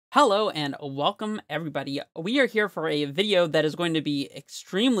Hello and welcome everybody. We are here for a video that is going to be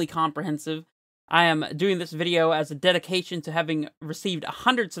extremely comprehensive. I am doing this video as a dedication to having received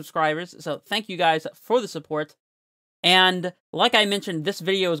 100 subscribers, so thank you guys for the support. And like I mentioned, this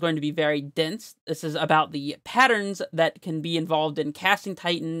video is going to be very dense. This is about the patterns that can be involved in casting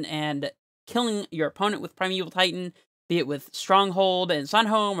Titan and killing your opponent with Primeval Titan, be it with Stronghold and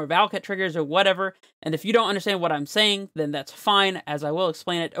Sunhome or Valakut triggers or whatever. And if you don't understand what I'm saying, then that's fine, as I will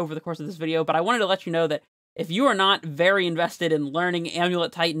explain it over the course of this video. But I wanted to let you know that if you are not very invested in learning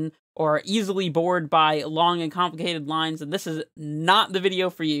Amulet Titan or easily bored by long and complicated lines, then this is not the video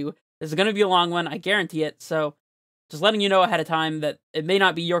for you. This is going to be a long one, I guarantee it. So just letting you know ahead of time that it may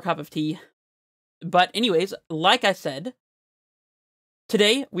not be your cup of tea. But anyways, like I said,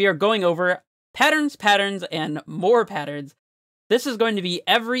 today we are going over patterns, and more patterns. This is going to be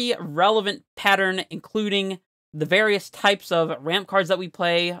every relevant pattern, including the various types of ramp cards that we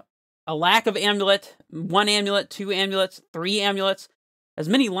play, a lack of amulet, 1 amulet, 2 amulets, 3 amulets, as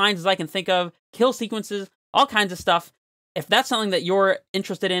many lines as I can think of, kill sequences, all kinds of stuff. If that's something that you're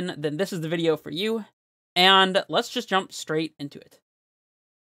interested in, then this is the video for you. And let's just jump straight into it.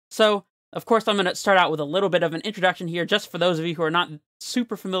 So, of course, I'm going to start out with a little bit of an introduction here, just for those of you who are not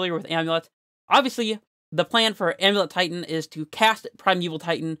super familiar with Amulet. Obviously, the plan for Amulet Titan is to cast Primeval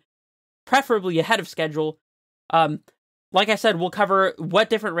Titan, preferably ahead of schedule. Like I said, we'll cover what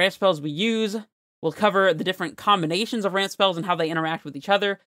different ramp spells we use. We'll cover the different combinations of ramp spells and how they interact with each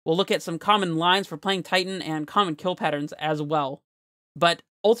other. We'll look at some common lines for playing Titan and common kill patterns as well. But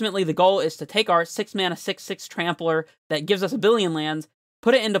ultimately, the goal is to take our 6-mana 6/6 Trampler that gives us a billion lands,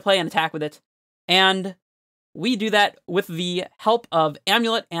 put it into play and attack with it, and we do that with the help of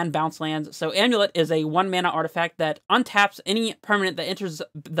Amulet and Bounce lands. So Amulet is a 1-mana artifact that untaps any permanent that enters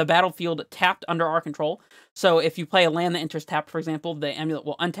the battlefield tapped under our control. So if you play a land that enters tapped, for example, the Amulet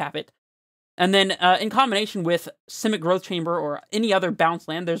will untap it. And then in combination with Simic Growth Chamber or any other Bounce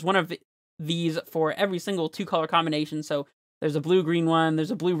land, there's one of these for every single 2-color combination. So there's a blue-green one,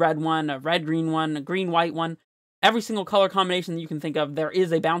 there's a blue-red one, a red-green one, a green-white one. Every single color combination that you can think of, there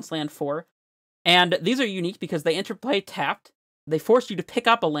is a Bounce land for. And these are unique because they interplay tapped. They force you to pick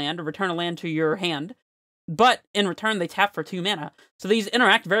up a land or return a land to your hand, but in return they tap for 2 mana. So these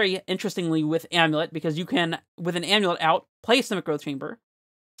interact very interestingly with Amulet because you can, with an Amulet out, play a Simic Growth Chamber,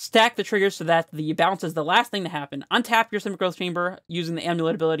 stack the triggers so that the bounce is the last thing to happen, untap your Simic Growth Chamber using the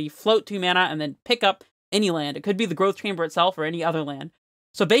Amulet ability, float 2 mana, and then pick up any land. It could be the Growth Chamber itself or any other land.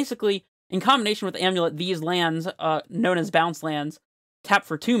 So basically, in combination with Amulet, these lands, known as Bounce lands, tap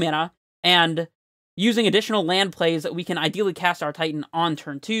for 2 mana, and using additional land plays, we can ideally cast our Titan on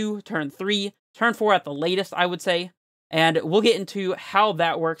turn 2, turn 3, turn 4 at the latest, I would say. And we'll get into how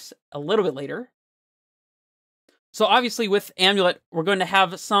that works a little bit later. So obviously with Amulet, we're going to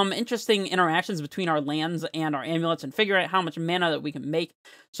have some interesting interactions between our lands and our amulets and figure out how much mana that we can make.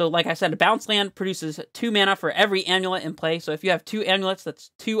 So like I said, a Bounce land produces 2 mana for every amulet in play. So if you have 2 amulets, that's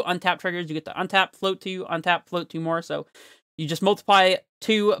 2 untap triggers. You get to untap, float 2, untap, float 2 more. So you just multiply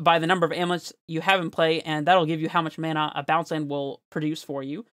 2 by the number of amulets you have in play, and that'll give you how much mana a Bounce land will produce for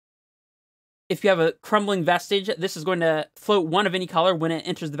you. If you have a Crumbling Vestige, this is going to float 1 of any color when it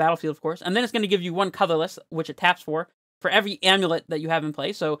enters the battlefield, of course. And then it's going to give you 1 colorless, which it taps for every amulet that you have in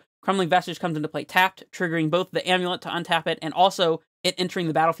play. So Crumbling Vestige comes into play tapped, triggering both the amulet to untap it and also it entering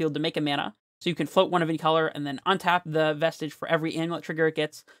the battlefield to make a mana. So you can float 1 of any color and then untap the Vestige for every amulet trigger it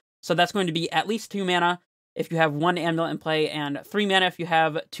gets. So that's going to be at least 2 mana if you have 1 amulet in play, and 3 mana if you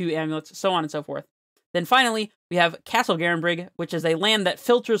have 2 amulets, so on and so forth. Then finally, we have Castle Garenbrig, which is a land that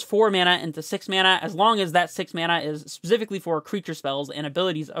filters 4 mana into 6 mana, as long as that 6 mana is specifically for creature spells and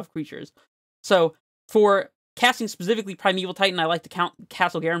abilities of creatures. So, for casting specifically Primeval Titan, I like to count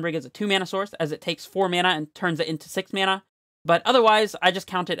Castle Garenbrig as a 2 mana source, as it takes 4 mana and turns it into 6 mana. But otherwise, I just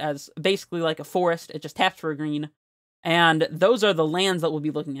count it as basically like a forest, it just taps for a green. And those are the lands that we'll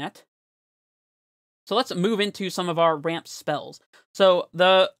be looking at. So let's move into some of our ramp spells. So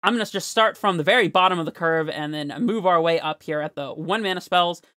I'm going to just start from the very bottom of the curve and then move our way up here at the 1-mana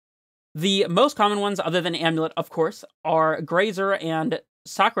spells. The most common ones, other than Amulet, of course, are Grazer and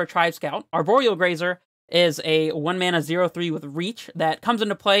Sakura Tribe Scout. Arboreal Grazer is a 1-mana 0/3 with Reach that comes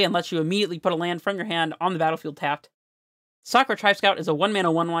into play and lets you immediately put a land from your hand on the battlefield tapped. Sakura Tribe Scout is a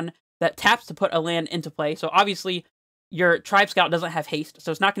 1-mana 1/1 that taps to put a land into play. So obviously, your Tribe Scout doesn't have haste,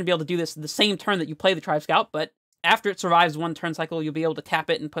 so it's not going to be able to do this the same turn that you play the Tribe Scout, but after it survives 1 turn cycle, you'll be able to tap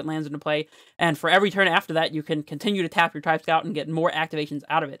it and put lands into play, and for every turn after that, you can continue to tap your Tribe Scout and get more activations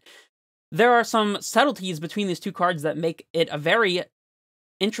out of it. There are some subtleties between these 2 cards that make it a very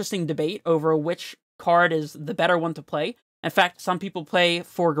interesting debate over which card is the better one to play. In fact, some people play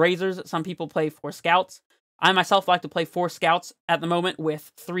 4 Grazers, some people play 4 Scouts. I myself like to play 4 Scouts at the moment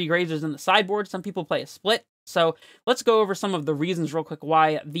with 3 Grazers in the sideboard. Some people play a split. So let's go over some of the reasons real quick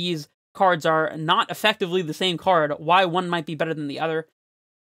why these cards are not effectively the same card, why one might be better than the other.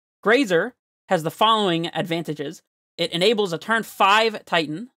 Grazer has the following advantages. It enables a turn 5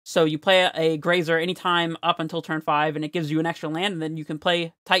 Titan, so you play a Grazer anytime up until turn 5, and it gives you an extra land, and then you can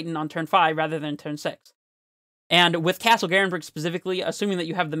play Titan on turn 5 rather than turn 6. And with Castle Garenbrig specifically, assuming that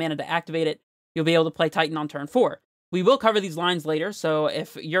you have the mana to activate it, you'll be able to play Titan on turn 4. We will cover these lines later, so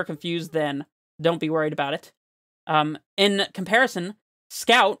if you're confused, then don't be worried about it. In comparison,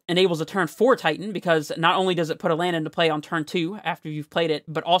 Scout enables a turn 4 Titan, because not only does it put a land into play on turn 2 after you've played it,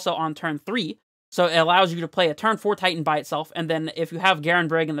 but also on turn 3. So it allows you to play a turn 4 Titan by itself, and then if you have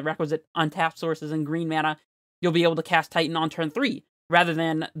Garenbrig and the requisite untapped sources and green mana, you'll be able to cast Titan on turn 3, rather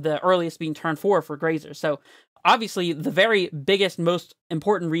than the earliest being turn 4 for Grazer. So obviously, the very biggest, most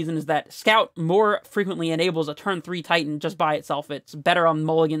important reason is that Scout more frequently enables a turn 3 Titan just by itself. It's better on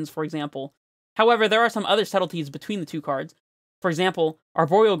mulligans, for example. However, there are some other subtleties between the two cards. For example,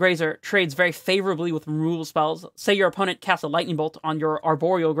 Arboreal Grazer trades very favorably with removal spells. Say your opponent casts a Lightning Bolt on your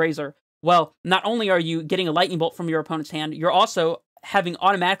Arboreal Grazer. Well, not only are you getting a Lightning Bolt from your opponent's hand, you're also having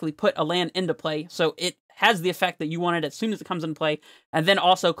automatically put a land into play, so it has the effect that you want it as soon as it comes into play, and then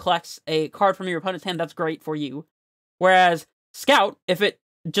also collects a card from your opponent's hand that's great for you. Whereas Scout, if it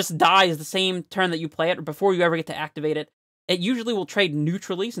just dies the same turn that you play it, or before you ever get to activate it, it usually will trade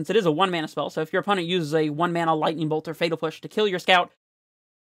neutrally, since it is a 1-mana spell, so if your opponent uses a 1-mana Lightning Bolt or Fatal Push to kill your Scout,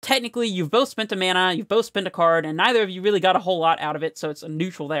 technically, you've both spent a mana, you've both spent a card, and neither of you really got a whole lot out of it, so it's a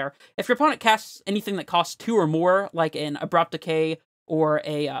neutral there. If your opponent casts anything that costs 2 or more, like an Abrupt Decay or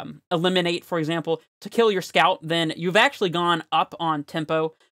a Eliminate, for example, to kill your Scout, then you've actually gone up on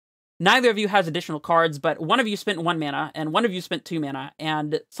tempo. Neither of you has additional cards, but one of you spent 1 mana, and one of you spent 2 mana,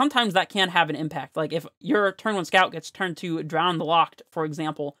 and sometimes that can have an impact. Like, if your turn 1 Scout gets turn 2 Drown the Locked, for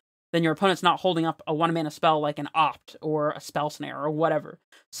example, then your opponent's not holding up a 1-mana spell like an Opt or a Spell Snare or whatever.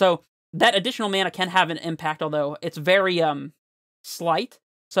 So that additional mana can have an impact, although it's very slight.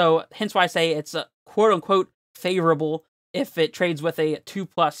 So hence why I say it's quote-unquote favorable if it trades with a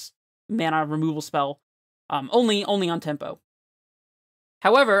 2+ mana removal spell, only on tempo.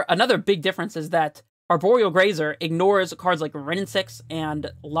 However, another big difference is that Arboreal Grazer ignores cards like Wrenn and 6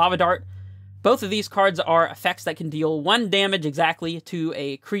 and Lava Dart. Both of these cards are effects that can deal 1 damage exactly to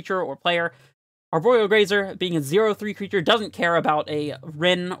a creature or player. Arboreal Grazer, being a 0/3 creature, doesn't care about a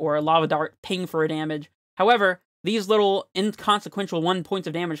Wrenn or a Lava Dart ping for a damage. However, these little inconsequential 1 points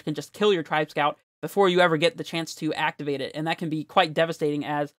of damage can just kill your Tribe Scout before you ever get the chance to activate it, and that can be quite devastating,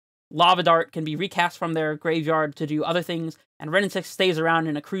 as Lava Dart can be recast from their graveyard to do other things, and Wrenn and 6 stays around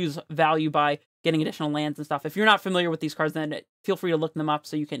and accrues value by getting additional lands and stuff. If you're not familiar with these cards, then feel free to look them up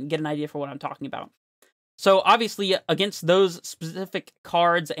so you can get an idea for what I'm talking about. So obviously, against those specific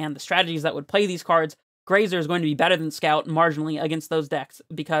cards and the strategies that would play these cards, Grazer is going to be better than Scout marginally against those decks,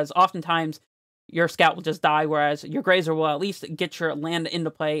 because oftentimes your Scout will just die, whereas your Grazer will at least get your land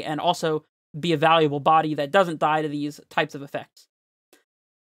into play and also be a valuable body that doesn't die to these types of effects.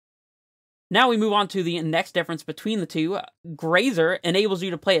 Now we move on to the next difference between the two. Grazer enables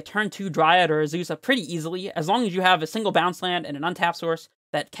you to play a turn 2 Dryad or Azusa pretty easily. As long as you have a single bounce land and an untapped source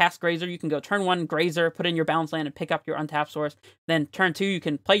that casts Grazer, you can go turn 1 Grazer, put in your bounce land, and pick up your untapped source. Then turn 2, you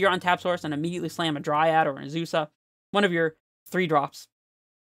can play your untapped source and immediately slam a Dryad or an Azusa, one of your 3 drops.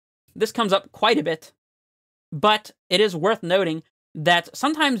 This comes up quite a bit, but it is worth noting that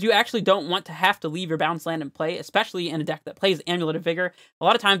sometimes you actually don't want to have to leave your bounce land in play, especially in a deck that plays Amulet of Vigor. A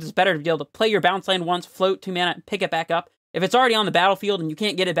lot of times it's better to be able to play your bounce land once, float 2 mana, and pick it back up. If it's already on the battlefield and you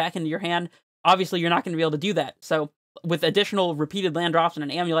can't get it back into your hand, obviously you're not going to be able to do that. So with additional repeated land drops and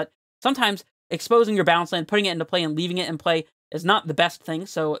an amulet, sometimes exposing your bounce land, putting it into play, and leaving it in play is not the best thing.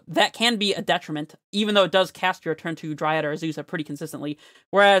 So that can be a detriment, even though it does cast your turn 2 Dryad or Azusa pretty consistently.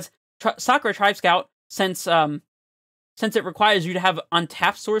 Whereas Sakura Tribe Scout, since it requires you to have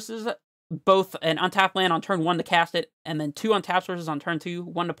untapped sources, both an untapped land on turn 1 to cast it, and then 2 untapped sources on turn 2,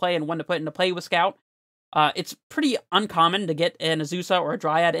 1 to play and 1 to put into play with Scout, it's pretty uncommon to get an Azusa or a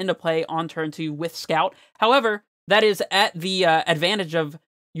Dryad into play on turn 2 with Scout. However, that is at the advantage of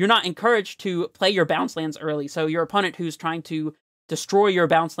you're not encouraged to play your bounce lands early, so your opponent who's trying to destroy your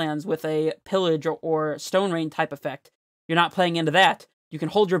bounce lands with a Pillage or Stone Rain type effect, you're not playing into that. You can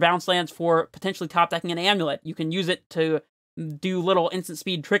hold your bounce lands for potentially top decking an amulet. You can use it to do little instant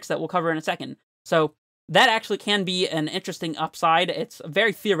speed tricks that we'll cover in a second. So that actually can be an interesting upside. It's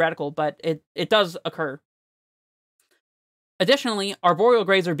very theoretical, but it does occur. Additionally, Arboreal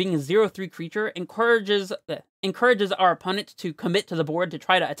Grazer, being a 0/3 creature, encourages encourages our opponent to commit to the board to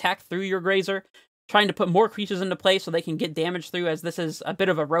try to attack through your Grazer, trying to put more creatures into play so they can get damage through, as this is a bit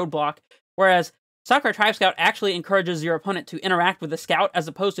of a roadblock. Whereas Sakura Tribe Scout actually encourages your opponent to interact with the Scout as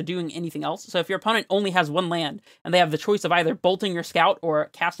opposed to doing anything else. So if your opponent only has one land, and they have the choice of either bolting your Scout or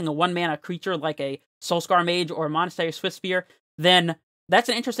casting a 1-mana creature like a Soulscar Mage or a Monastery Swiftspear, then that's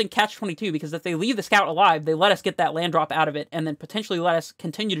an interesting catch-22, because if they leave the Scout alive, they let us get that land drop out of it, and then potentially let us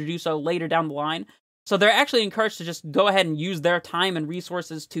continue to do so later down the line. So they're actually encouraged to just go ahead and use their time and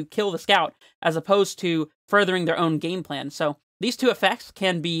resources to kill the Scout, as opposed to furthering their own game plan. So these two effects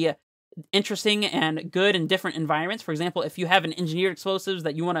can be interesting and good in different environments. For example, if you have an engineered explosives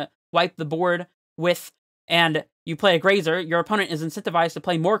that you want to wipe the board with, and you play a Grazer, your opponent is incentivized to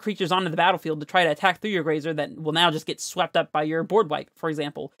play more creatures onto the battlefield to try to attack through your Grazer that will now just get swept up by your board wipe, for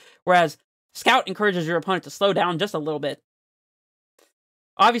example. Whereas Scout encourages your opponent to slow down just a little bit.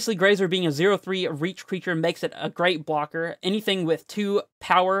 Obviously, Grazer being a 0/3 reach creature makes it a great blocker. Anything with 2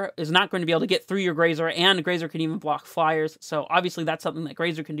 power is not going to be able to get through your Grazer, and Grazer can even block flyers. So obviously that's something that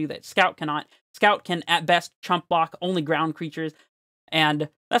Grazer can do that Scout cannot. Scout can, at best, chump block only ground creatures, and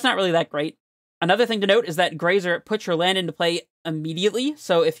that's not really that great. Another thing to note is that Grazer puts your land into play immediately.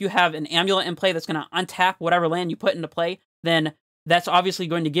 So if you have an amulet in play that's going to untap whatever land you put into play, then that's obviously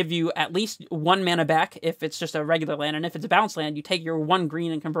going to give you at least 1 mana back if it's just a regular land. And if it's a bounce land, you take your 1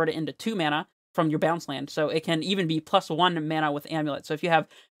 green and convert it into 2 mana from your bounce land. So it can even be +1 mana with amulet. So if you have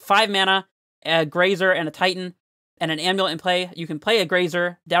 5 mana, a Grazer, and a Titan, and an amulet in play, you can play a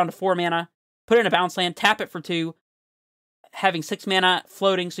Grazer down to 4 mana, put it in a bounce land, tap it for 2, having 6 mana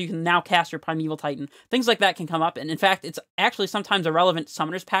floating, so you can now cast your Primeval Titan. Things like that can come up, and in fact, it's actually sometimes a relevant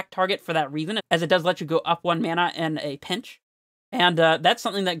Summoner's Pact target for that reason, as it does let you go up 1 mana in a pinch. And that's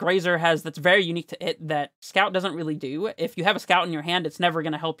something that Grazer has that's very unique to it that Scout doesn't really do. If you have a Scout in your hand, it's never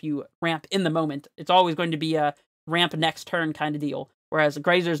going to help you ramp in the moment. It's always going to be a ramp next turn kind of deal, whereas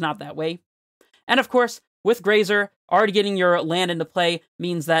Grazer's not that way. And of course, with Grazer, already getting your land into play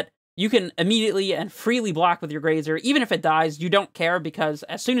means that you can immediately and freely block with your Grazer. Even if it dies, you don't care, because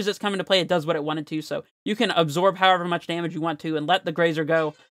as soon as it's coming to play, it does what it wanted to. So you can absorb however much damage you want to and let the Grazer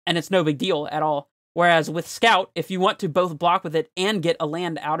go, and it's no big deal at all. Whereas with Scout, if you want to both block with it and get a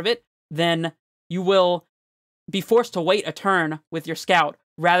land out of it, then you will be forced to wait a turn with your Scout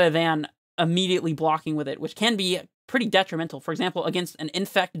rather than immediately blocking with it, which can be pretty detrimental. For example, against an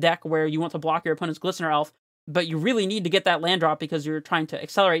Infect deck where you want to block your opponent's Glistener Elf, but you really need to get that land drop because you're trying to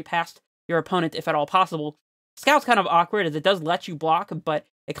accelerate past your opponent if at all possible. Scout's kind of awkward, as it does let you block, but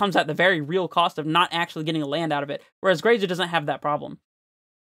it comes at the very real cost of not actually getting a land out of it, whereas Grazer doesn't have that problem.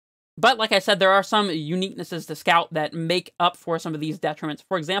 But like I said, there are some uniquenesses to Scout that make up for some of these detriments.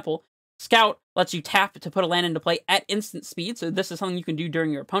 For example, Scout lets you tap to put a land into play at instant speed, so this is something you can do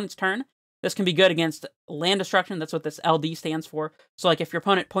during your opponent's turn. This can be good against land destruction, that's what this LD stands for. So like if your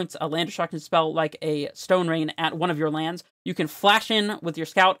opponent points a land destruction spell like a Stone Rain at one of your lands, you can flash in with your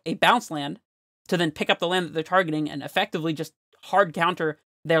Scout a bounce land to then pick up the land that they're targeting and effectively just hard counter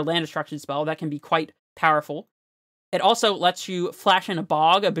their land destruction spell. That can be quite powerful. It also lets you flash in a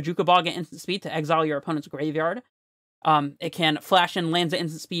Bajuka Bog at instant speed to exile your opponent's graveyard. It can flash in lands at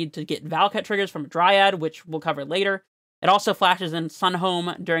instant speed to get Valakut triggers from a Dryad, which we'll cover later. It also flashes in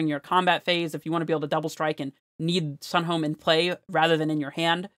Sunhome during your combat phase if you want to be able to double strike and need Sunhome in play rather than in your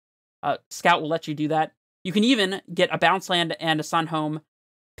hand. Scout will let you do that. You can even get a bounce land and a Sunhome,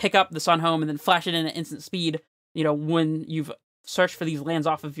 pick up the Sunhome, and then flash it in at instant speed, when you've searched for these lands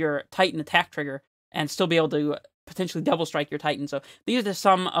off of your Titan attack trigger, and still be able to potentially double strike your Titan. So these are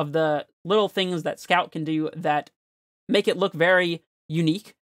some of the little things that Scout can do that make it look very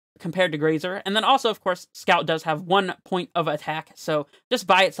unique compared to Grazer. And then also, of course, Scout does have 1 point of attack, so just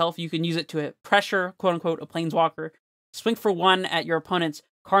by itself, you can use it to pressure, quote-unquote, a Planeswalker, swing for 1 at your opponent's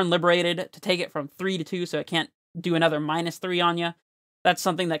Karn Liberated to take it from 3 to 2, so it can't do another -3 on you. That's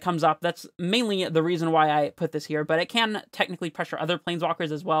something that comes up. That's mainly the reason why I put this here, but it can technically pressure other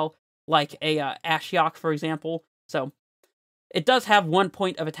Planeswalkers as well, like a Ashiok, for example. So it does have 1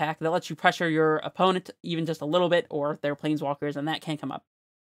 point of attack that lets you pressure your opponent even just a little bit, or their Planeswalkers, and that can come up.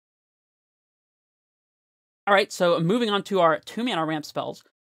 Alright, so moving on to our 2-mana ramp spells.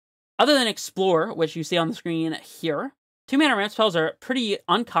 Other than Explore, which you see on the screen here, 2-mana ramp spells are pretty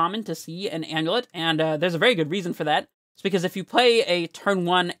uncommon to see in Amulet, and there's a very good reason for that. It's because if you play a turn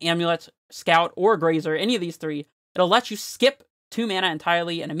 1 Amulet, Scout, or Grazer, any of these 3, it'll let you skip 2 mana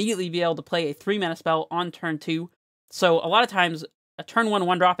entirely and immediately be able to play a 3-mana spell on turn 2. So a lot of times, a turn 1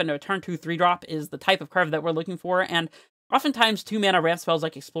 1-drop into a turn 2 3-drop is the type of curve that we're looking for, and oftentimes 2-mana ramp spells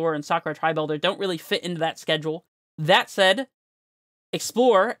like Explore and Sakura Tribe Elder don't really fit into that schedule. That said,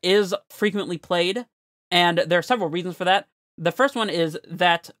 Explore is frequently played And there are several reasons for that. The first one is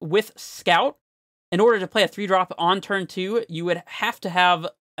that with Scout, in order to play a 3-drop on turn 2, you would have to have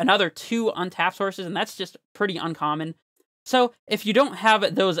another 2 untapped sources, and that's just pretty uncommon. So if you don't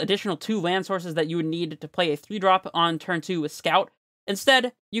have those additional 2 land sources that you would need to play a 3-drop on turn 2 with Scout,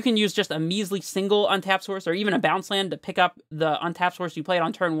 instead, you can use just a measly single untapped source or even a bounce land to pick up the untapped source you played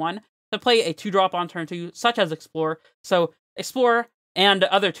on turn 1 to play a 2-drop on turn 2, such as Explorer. So Explorer and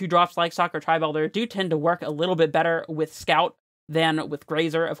other 2-drops like Soccer Tribe Elder do tend to work a little bit better with Scout than with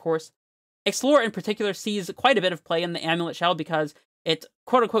Grazer, of course. Explorer in particular sees quite a bit of play in the Amulet Shell because it,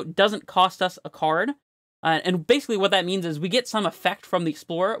 quote-unquote, doesn't cost us a card. And basically what that means is we get some effect from the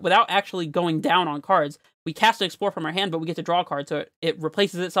Explorer without actually going down on cards. We cast an Explorer from our hand, but we get to draw a card, so it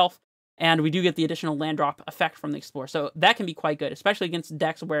replaces itself, and we do get the additional land drop effect from the Explorer. So that can be quite good, especially against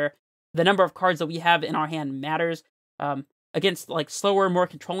decks where the number of cards that we have in our hand matters. Against like slower, more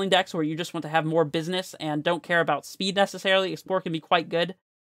controlling decks where you just want to have more business and don't care about speed necessarily, Explorer can be quite good.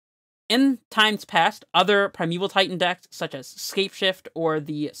 In times past, other Primeval Titan decks, such as Scapeshift or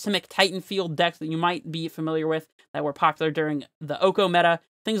the Simic Titan Field decks that you might be familiar with that were popular during the Oko meta,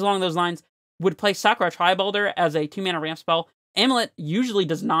 things along those lines, would play Sakura Tribe Elder as a 2-mana ramp spell. Amulet usually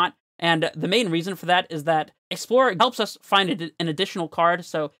does not, and the main reason for that is that Explorer helps us find an additional card,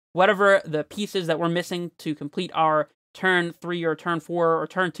 so whatever the pieces that we're missing to complete our turn 3 or turn 4 or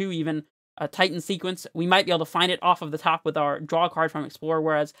turn 2 even, a Titan sequence, we might be able to find it off of the top with our draw card from Explorer,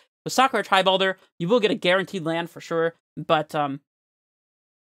 whereas with Sakura Tribe Elder, you will get a guaranteed land for sure, but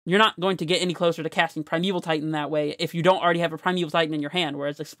you're not going to get any closer to casting Primeval Titan that way if you don't already have a Primeval Titan in your hand,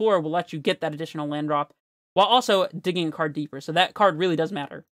 whereas Explorer will let you get that additional land drop while also digging a card deeper, so that card really does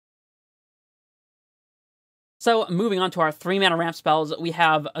matter. So, moving on to our 3-mana ramp spells, we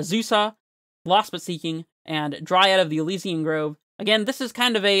have Azusa, Lost But Seeking, and Dryad of the Elysian Grove. Again, this is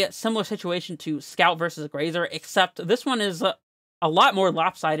kind of a similar situation to Scout versus Grazer, except this one is a lot more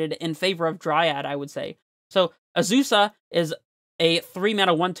lopsided in favor of Dryad, I would say. So, Azusa is a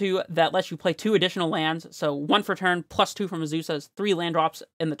 3-mana 1/2 that lets you play 2 additional lands, so 1 for turn plus 2 from Azusa is 3 land drops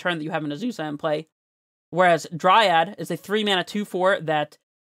in the turn that you have an Azusa in play. Whereas Dryad is a 3-mana 2/4 that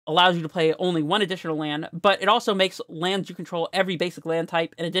allows you to play only 1 additional land, but it also makes lands you control every basic land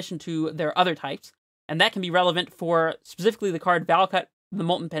type in addition to their other types. And that can be relevant for specifically the card Valakut, the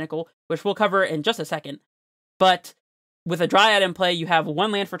Molten Pinnacle, which we'll cover in just a second. But with a Dryad in play, you have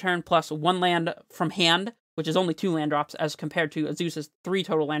 1 land for turn plus 1 land from hand, which is only 2 land drops as compared to Azusa's 3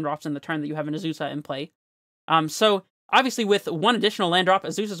 total land drops in the turn that you have an Azusa in play. So obviously with 1 additional land drop,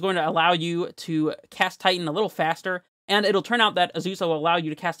 Azusa is going to allow you to cast Titan a little faster, and it'll turn out that Azusa will allow you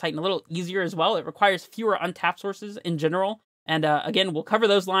to cast Titan a little easier as well. It requires fewer untapped sources in general, and again, we'll cover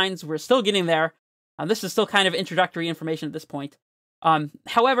those lines. We're still getting there. This is still kind of introductory information at this point.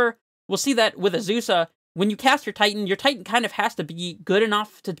 However, we'll see that with Azusa, when you cast your Titan kind of has to be good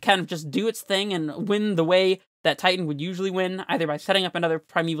enough to kind of just do its thing and win the way that Titan would usually win, either by setting up another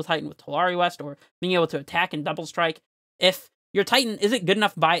Primeval Titan with Tolari West or being able to attack and double strike. If your Titan isn't good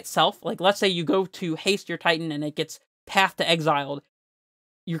enough by itself, like let's say you go to haste your Titan and it gets Path to Exiled,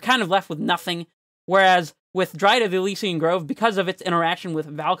 you're kind of left with nothing. Whereas with Dryad of the Elysian Grove, because of its interaction with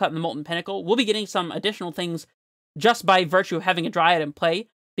Valakut and the Molten Pinnacle, we'll be getting some additional things just by virtue of having a Dryad in play,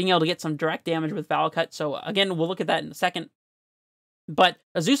 being able to get some direct damage with Valakut. So again, we'll look at that in a second. But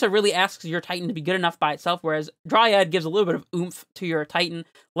Azusa really asks your Titan to be good enough by itself, whereas Dryad gives a little bit of oomph to your Titan,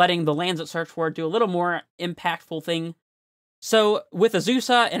 letting the lands it search for do a little more impactful thing. So with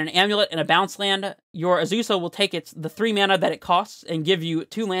Azusa and an Amulet and a bounce land, your Azusa will take the 3 mana that it costs and give you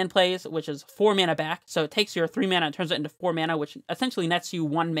 2 land plays, which is 4 mana back. So it takes your 3 mana and turns it into 4 mana, which essentially nets you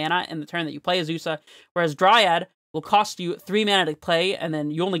 1 mana in the turn that you play Azusa. Whereas Dryad will cost you 3 mana to play, and then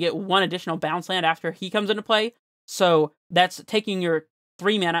you only get 1 additional bounce land after he comes into play. So that's taking your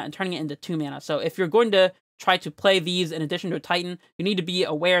 3 mana and turning it into 2 mana. So if you're going to try to play these in addition to a Titan, you need to be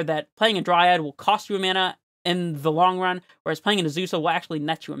aware that playing a Dryad will cost you a mana in the long run, whereas playing an Azusa will actually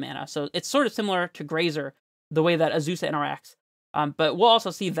net you a mana. So it's sort of similar to Grazer, the way that Azusa interacts. But we'll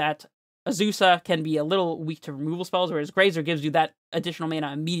also see that Azusa can be a little weak to removal spells, whereas Grazer gives you that additional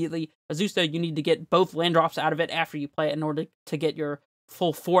mana immediately. Azusa, you need to get both land drops out of it after you play it in order to get your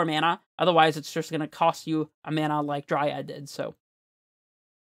full 4 mana. Otherwise, it's just going to cost you a mana like Dryad did. So,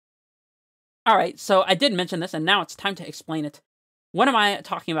 alright, so I did mention this, and now it's time to explain it. What am I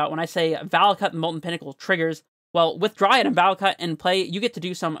talking about when I say Valakut and Molten Pinnacle triggers? Well, with Dryad and Valakut in play, you get to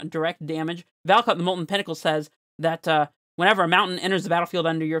do some direct damage. Valakut and the Molten Pinnacle says that whenever a mountain enters the battlefield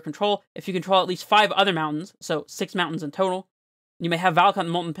under your control, if you control at least 5 other mountains, so 6 mountains in total, you may have Valakut and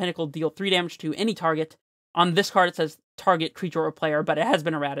the Molten Pinnacle deal 3 damage to any target. On this card, it says target creature or player, but it has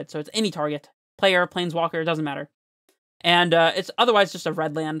been errated, so it's any target player, planeswalker, it doesn't matter. And it's otherwise just a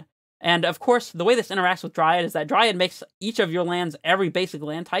red land. And of course, the way this interacts with Dryad is that Dryad makes each of your lands every basic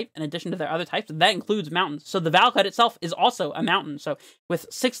land type in addition to their other types, and that includes mountains. So the Valakut itself is also a mountain. So with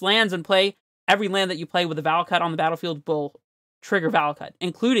 6 lands in play, every land that you play with a Valakut on the battlefield will trigger Valakut,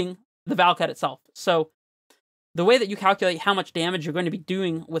 including the Valakut itself. So the way that you calculate how much damage you're going to be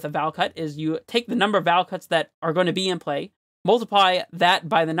doing with a Valakut is you take the number of Valakuts that are going to be in play, multiply that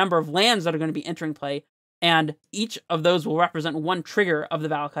by the number of lands that are going to be entering play, and each of those will represent 1 trigger of the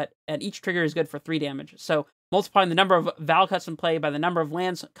Valakut, and each trigger is good for 3 damage. So multiplying the number of Valakuts in play by the number of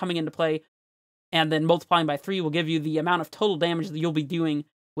lands coming into play, and then multiplying by 3 will give you the amount of total damage that you'll be doing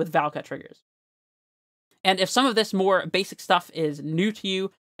with Valakut triggers. And if some of this more basic stuff is new to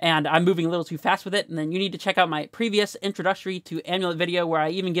you, and I'm moving a little too fast with it, and then you need to check out my previous introductory to Amulet video, where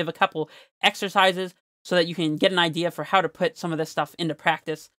I even give a couple exercises so that you can get an idea for how to put some of this stuff into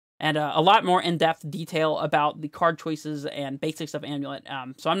practice, and a lot more in-depth detail about the card choices and basics of Amulet.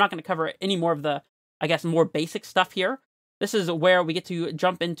 So I'm not going to cover any more of the, I guess, more basic stuff here. This is where we get to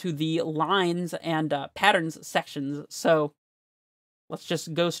jump into the lines and patterns sections, so let's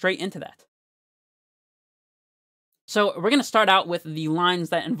just go straight into that. So we're going to start out with the lines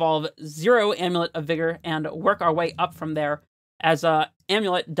that involve 0 Amulet of Vigor and work our way up from there, as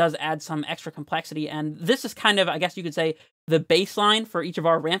Amulet does add some extra complexity, and this is kind of, I guess you could say, the baseline for each of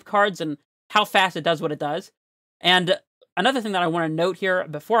our ramp cards and how fast it does what it does. And another thing that I want to note here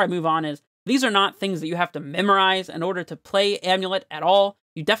before I move on is these are not things that you have to memorize in order to play Amulet at all.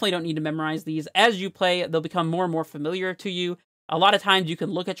 You definitely don't need to memorize these. As you play, they'll become more and more familiar to you. A lot of times you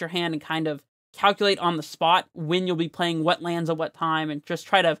can look at your hand and kind of calculate on the spot when you'll be playing what lands at what time, and just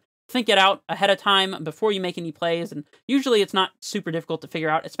try to think it out ahead of time before you make any plays, and usually it's not super difficult to figure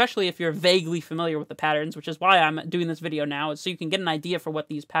out, especially if you're vaguely familiar with the patterns, which is why I'm doing this video now, is so you can get an idea for what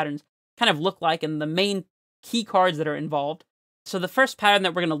these patterns kind of look like and the main key cards that are involved. So the first pattern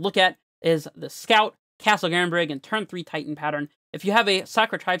that we're going to look at is the Scout, Castle Garenbrig, and Turn 3 Titan pattern. If you have a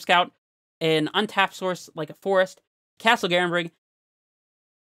Sakura Tribe Scout, an untapped source like a Forest, Castle Garenbrig,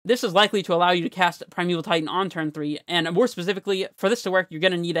 this is likely to allow you to cast Primeval Titan on turn 3, and more specifically, for this to work, you're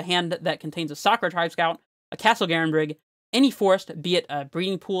going to need a hand that contains a Sakura Tribe Scout, a Castle Garenbrig, any forest, be it a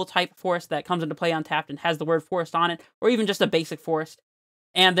breeding pool type forest that comes into play untapped and has the word forest on it, or even just a basic forest.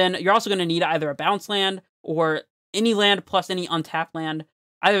 And then you're also going to need either a bounce land or any land plus any untapped land,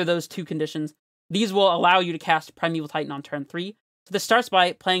 either of those 2 conditions. These will allow you to cast Primeval Titan on turn 3. So this starts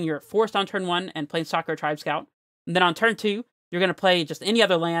by playing your forest on turn 1 and playing Sakura Tribe Scout. And then on turn 2, you're going to play just any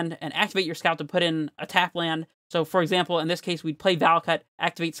other land and activate your Scout to put in a tap land. So, for example, in this case, we'd play Valakut,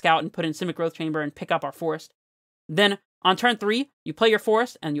 activate Scout, and put in Simic Growth Chamber and pick up our Forest. Then, on turn 3, you play your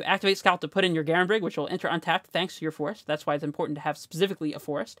Forest, and you activate Scout to put in your Garenbrig, which will enter untapped thanks to your Forest. That's why it's important to have specifically a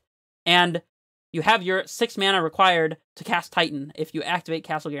Forest. And you have your 6 mana required to cast Titan if you activate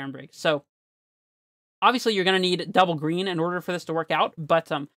Castle Garenbrig. So, obviously, you're going to need double green in order for this to work out,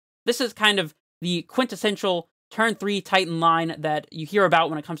 but this is kind of the quintessential turn 3 Titan line that you hear about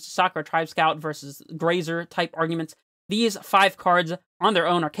when it comes to Sakura Tribe Scout versus Grazer type arguments. These 5 cards on their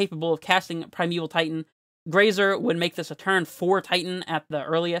own are capable of casting Primeval Titan. Grazer would make this a turn 4 Titan at the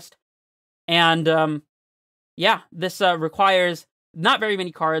earliest. And yeah, this requires not very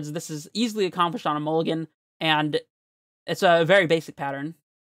many cards. This is easily accomplished on a mulligan, and it's a very basic pattern.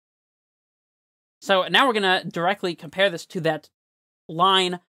 So now we're going to directly compare this to that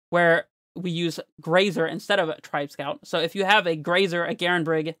line where we use Grazer instead of a Tribe Scout. So if you have a Grazer, a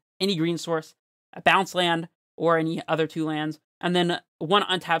Garenbrig, any green source, a bounce land, or any other 2 lands, and then 1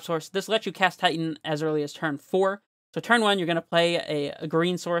 untapped source, this lets you cast Titan as early as turn 4. So turn 1, you're going to play a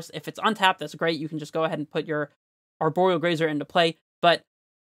green source. If it's untapped, that's great. You can just go ahead and put your Arboreal Grazer into play, but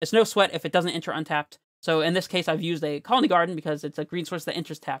it's no sweat if it doesn't enter untapped. So in this case, I've used a Colony Garden because it's a green source that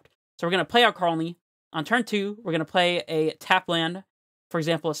enters tapped. So we're going to play our Colony. On turn 2, we're going to play a tap land, for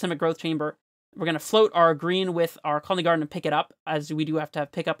example, a Simic Growth Chamber. We're going to float our green with our Colony Garden and pick it up, as we do have to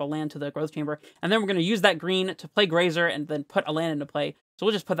pick up a land to the Growth Chamber. And then we're going to use that green to play Grazer and then put a land into play. So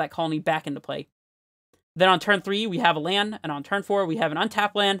we'll just put that colony back into play. Then on turn 3, we have a land, and on turn 4, we have an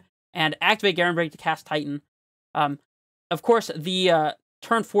untapped land, and activate Garenbrig to cast Titan. Of course, the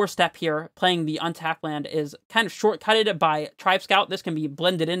turn 4 step here, playing the untapped land, is kind of shortcutted by Tribe Scout. This can be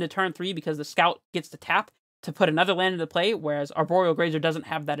blended into turn 3 because the Scout gets to tap to put another land into play, whereas Arboreal Grazer doesn't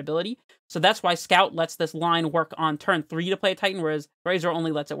have that ability. So that's why Scout lets this line work on turn 3 to play Titan, whereas Grazer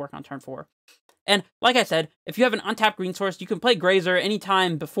only lets it work on turn 4. And like I said, if you have an untapped green source, you can play Grazer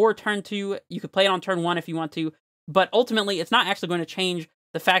anytime before turn 2. You could play it on turn 1 if you want to, but ultimately it's not actually going to change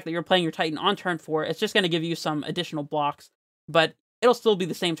the fact that you're playing your Titan on turn 4. It's just going to give you some additional blocks, but it'll still be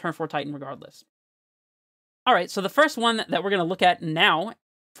the same turn 4 Titan regardless. All right, so the first one that we're going to look at now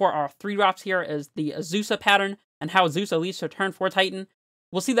for our 3-drops here is the Azusa pattern and how Azusa leads to a turn 4 Titan.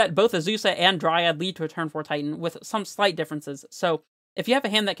 We'll see that both Azusa and Dryad lead to a turn 4 Titan with some slight differences. So if you have a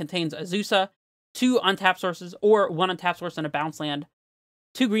hand that contains Azusa, 2 untapped sources, or 1 untapped source and a bounce land,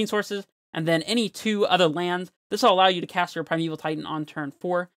 2 green sources, and then any 2 other lands, this will allow you to cast your Primeval Titan on turn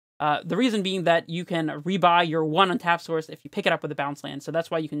 4. The reason being that you can rebuy your 1 untapped source if you pick it up with a bounce land. So that's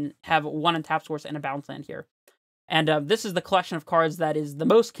why you can have 1 untapped source and a bounce land here. And this is the collection of cards that is the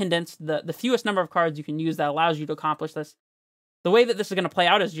most condensed, the fewest number of cards you can use that allows you to accomplish this. The way that this is going to play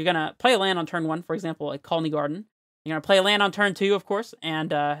out is you're going to play a land on turn 1, for example, like Colony Garden. You're going to play a land on turn 2, of course,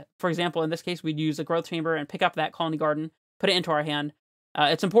 and for example, in this case, we'd use a Growth Chamber and pick up that Colony Garden, put it into our hand.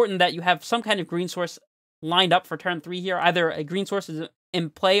 It's important that you have some kind of green source lined up for turn 3 here. Either a green source is in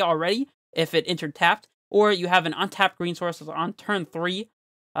play already, if it entered tapped, or you have an untapped green source on turn 3.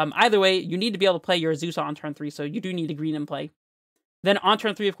 Either way, you need to be able to play your Azusa on turn 3, so you do need a green in play. Then on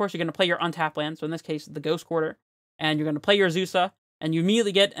turn 3, of course, you're going to play your untapped land, so in this case, the Ghost Quarter, and you're going to play your Azusa, and you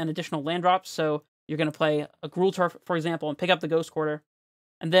immediately get an additional land drop, so you're going to play a Gruul Turf, for example, and pick up the Ghost Quarter.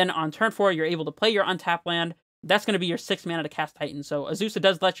 And then on turn 4, you're able to play your untapped land. That's going to be your 6 mana to cast Titan, so Azusa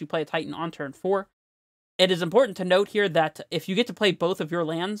does let you play a Titan on turn 4. It is important to note here that if you get to play both of your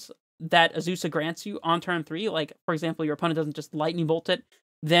lands that Azusa grants you on turn 3, like, for example, your opponent doesn't just lightning bolt it,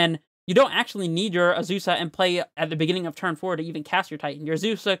 then you don't actually need your Azusa in play at the beginning of turn 4 to even cast your Titan. Your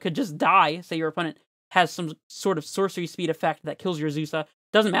Azusa could just die, say your opponent has some sort of sorcery speed effect that kills your Azusa.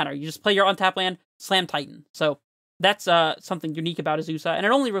 Doesn't matter, you just play your untapped land, slam Titan. So that's something unique about Azusa, and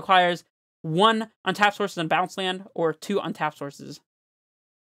it only requires 1 untapped sources and bounce land, or 2 untapped sources.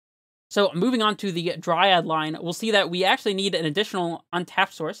 So moving on to the Dryad line, we'll see that we actually need an additional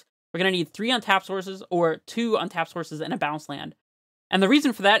untapped source. We're going to need 3 untapped sources, or 2 untapped sources and a bounce land. And the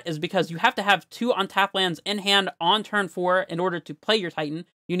reason for that is because you have to have 2 untapped lands in hand on turn 4 in order to play your Titan.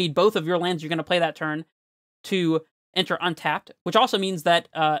 You need both of your lands you're going to play that turn to enter untapped, which also means that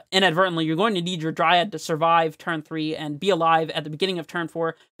inadvertently you're going to need your Dryad to survive turn 3 and be alive at the beginning of turn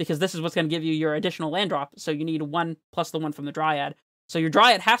 4, because this is what's going to give you your additional land drop, so you need 1 plus the 1 from the Dryad. So your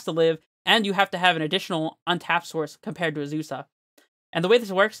Dryad has to live, and you have to have an additional untapped source compared to Azusa. And the way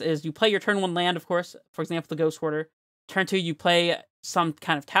this works is you play your turn 1 land, of course, for example, the Ghost Quarter. Turn 2, you play some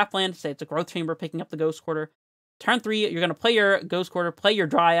kind of tap land, say it's a Growth Chamber picking up the Ghost Quarter. Turn 3, you're going to play your Ghost Quarter, play your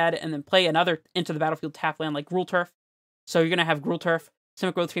Dryad, and then play another into the battlefield tap land like Gruul Turf. So you're going to have Gruul Turf,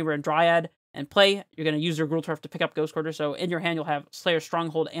 Simic Growth Chamber, and Dryad, and play. You're going to use your Gruul Turf to pick up Ghost Quarter, so in your hand you'll have Slayer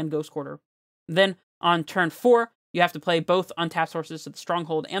Stronghold and Ghost Quarter. Then on turn 4, you have to play both untapped sources, so the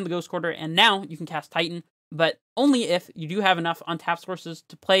Stronghold and the Ghost Quarter, and now you can cast Titan, but only if you do have enough untapped sources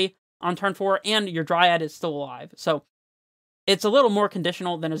to play on turn 4 and your Dryad is still alive. So it's a little more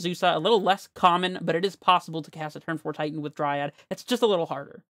conditional than Azusa, a little less common, but it is possible to cast a turn 4 Titan with Dryad. It's just a little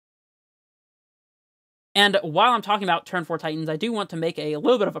harder. And while I'm talking about turn 4 Titans, I do want to make a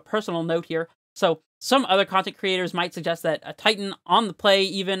little bit of a personal note here. So some other content creators might suggest that a Titan on the play,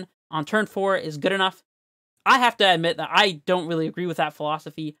 even on turn 4, is good enough. I have to admit that I don't really agree with that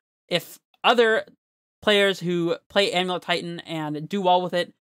philosophy. If other players who play Amulet Titan and do well with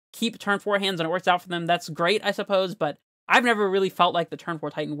it keep turn 4 hands and it works out for them, that's great, I suppose, but I've never really felt like the turn 4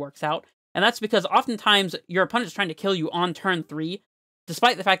 Titan works out, and that's because oftentimes your opponent is trying to kill you on turn 3,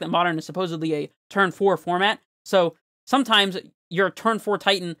 despite the fact that Modern is supposedly a turn 4 format. So sometimes your turn 4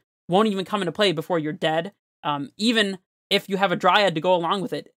 Titan won't even come into play before you're dead, even if you have a Dryad to go along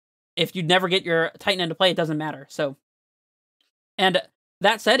with it. If you never get your Titan into play, it doesn't matter. So, and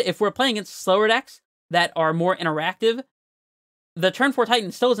that said, if we're playing against slower decks that are more interactive, the turn 4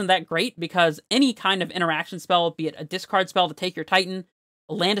 Titan still isn't that great, because any kind of interaction spell, be it a discard spell to take your Titan,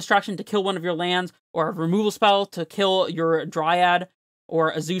 a land destruction to kill one of your lands, or a removal spell to kill your Dryad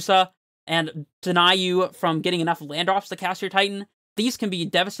or Azusa and deny you from getting enough land drops to cast your Titan, these can be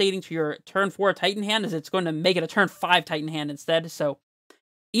devastating to your turn 4 Titan hand, as it's going to make it a turn 5 Titan hand instead. So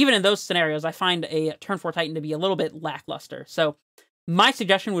even in those scenarios, I find a turn 4 Titan to be a little bit lackluster. So my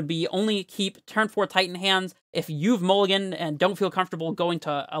suggestion would be only keep turn 4 Titan hands if you've mulliganed and don't feel comfortable going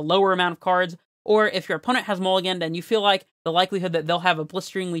to a lower amount of cards, or if your opponent has mulliganed and you feel like the likelihood that they'll have a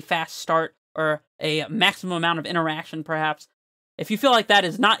blisteringly fast start or a maximum amount of interaction, perhaps. If you feel like that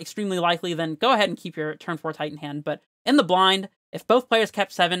is not extremely likely, then go ahead and keep your turn 4 Titan hand. But in the blind, if both players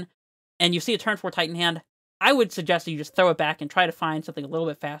kept 7 and you see a turn 4 Titan hand, I would suggest that you just throw it back and try to find something a little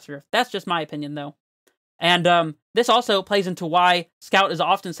bit faster. That's just my opinion, though. And this also plays into why Scout is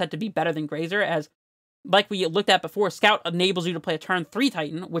often said to be better than Grazer, as like we looked at before, Scout enables you to play a turn 3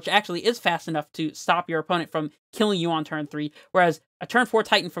 Titan, which actually is fast enough to stop your opponent from killing you on turn 3, whereas a turn 4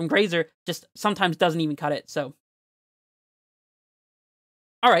 Titan from Grazer just sometimes doesn't even cut it, so.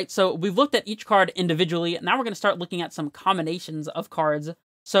 Alright, so we've looked at each card individually, now we're going to start looking at some combinations of cards.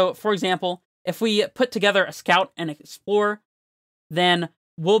 So, for example, if we put together a Scout and an Explorer, then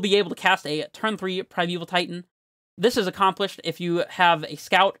we'll be able to cast a turn 3 Primeval Titan. This is accomplished if you have a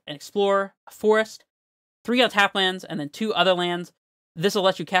Scout, an Explorer, a Forest, 3 untap lands, and then 2 other lands. This will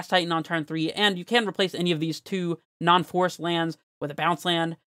let you cast Titan on turn 3, and you can replace any of these 2 non-forest lands with a bounce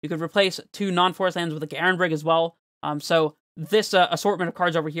land. You could replace 2 non-forest lands with a Garenbrig as well. So this assortment of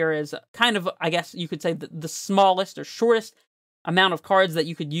cards over here is kind of, I guess you could say, the smallest or shortest amount of cards that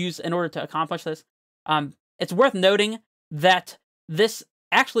you could use in order to accomplish this. It's worth noting that this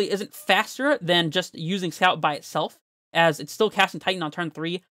actually isn't faster than just using Scout by itself, as it's still casting Titan on turn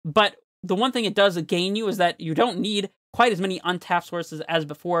 3, but the one thing it does gain you is that you don't need quite as many untapped sources as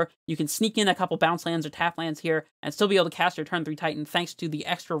before. You can sneak in a couple bounce lands or tap lands here and still be able to cast your turn 3 Titan thanks to the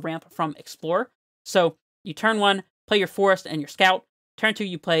extra ramp from Explorer. So you turn 1, play your Forest and your Scout. Turn 2,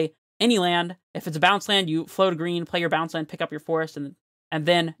 you play any land. If it's a bounce land, you float a green, play your bounce land, pick up your Forest, and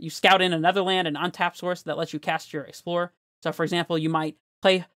then you scout in another land, an untapped source that lets you cast your Explorer. So for example, you might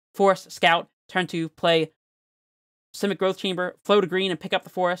play Forest, Scout, turn 2, play Simic Growth Chamber, float a green and pick up the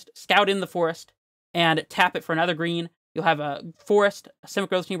Forest, scout in the Forest, and tap it for another green. You'll have a Forest, a Simic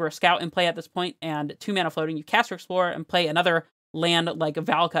Growth Chamber, a Scout in play at this point, and 2 mana floating. You cast your Explorer and play another land like a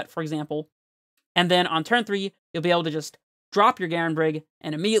Valcut, for example. And then on turn 3, you'll be able to just drop your Garenbrig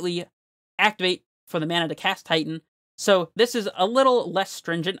and immediately activate for the mana to cast Titan. So this is a little less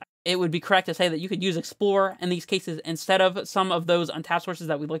stringent. It would be correct to say that you could use Explorer in these cases instead of some of those untapped sources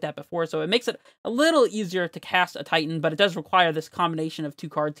that we looked at before, so it makes it a little easier to cast a Titan, but it does require this combination of 2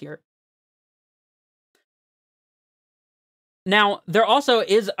 cards here. Now, there also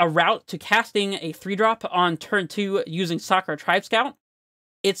is a route to casting a 3-drop on turn 2 using Sakura Tribe Scout.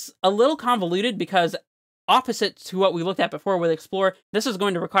 It's a little convoluted because, opposite to what we looked at before with Explorer, this is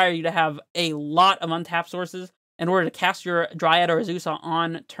going to require you to have a lot of untapped sources in order to cast your Dryad or Azusa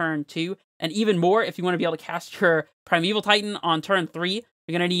on turn 2, and even more if you want to be able to cast your Primeval Titan on turn 3,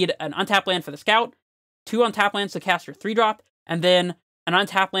 you're going to need an untapped land for the Scout, 2 untapped lands to cast your 3-drop, and then an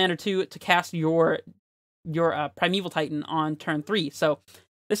untapped land or 2 to cast your Primeval Titan on turn 3. So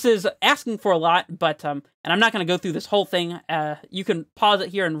this is asking for a lot, but and I'm not going to go through this whole thing. You can pause it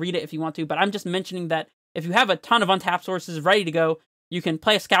here and read it if you want to, but I'm just mentioning that if you have a ton of untapped sources ready to go, you can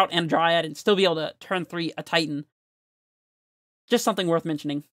play a Scout and a Dryad and still be able to turn 3 a Titan. Just something worth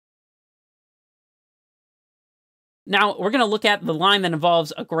mentioning. Now, we're going to look at the line that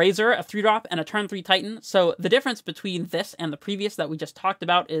involves a Grazer, a 3-drop, and a turn 3 Titan. So the difference between this and the previous that we just talked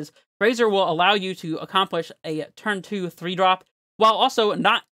about is Grazer will allow you to accomplish a turn 2 3-drop, while also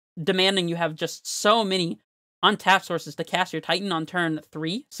not demanding you have just so many untapped sources to cast your Titan on turn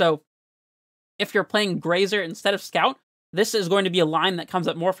 3. So if you're playing Grazer instead of Scout, this is going to be a line that comes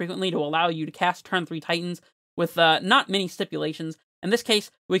up more frequently to allow you to cast turn 3 Titans with not many stipulations. In this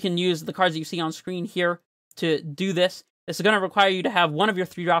case, we can use the cards that you see on screen here to do this. This is going to require you to have one of your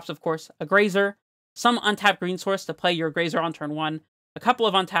 3-drops, of course, a Grazer, some untapped green source to play your Grazer on turn 1, a couple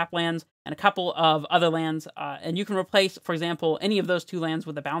of untapped lands, and a couple of other lands, and you can replace, for example, any of those 2 lands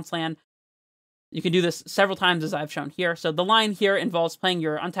with a bounce land. You can do this several times as I've shown here. So the line here involves playing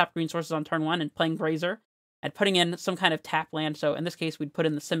your untapped green sources on turn 1 and playing Grazer, and putting in some kind of tap land. So in this case, we'd put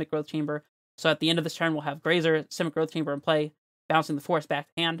in the Simic Growth Chamber. So at the end of this turn, we'll have Grazer, Simic Growth Chamber in play, bouncing the Forest back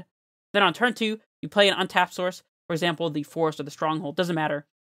to hand. Then on turn 2, you play an untapped source, for example, the Forest or the Stronghold, doesn't matter.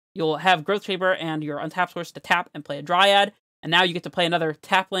 You'll have Growth Chamber and your untapped source to tap and play a Dryad, and now you get to play another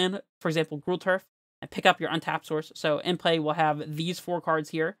tap land, for example, Gruul Turf, and pick up your untapped source. So in play, we'll have these 4 cards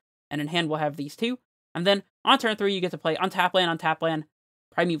here, and in hand, we'll have these 2. And then on turn 3, you get to play untapped land,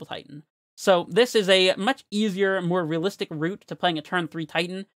 Primeval Titan. So this is a much easier, more realistic route to playing a turn 3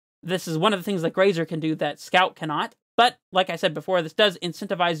 Titan. This is one of the things that Grazer can do that Scout cannot. But, like I said before, this does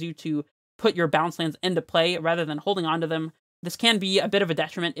incentivize you to put your bounce lands into play rather than holding on to them. This can be a bit of a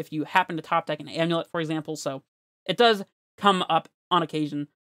detriment if you happen to top deck an Amulet, for example, so it does come up on occasion.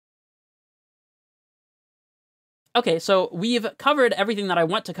 Okay, so we've covered everything that I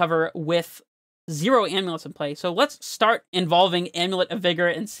want to cover with 0 amulets in play, so let's start involving Amulet of Vigor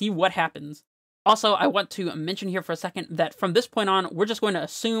and see what happens. Also, I want to mention here for a second that from this point on, we're just going to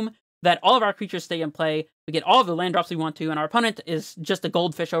assume that all of our creatures stay in play, we get all of the land drops we want to, and our opponent is just a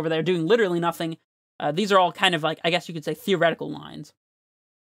goldfish over there doing literally nothing. These are all kind of like, I guess you could say, theoretical lines.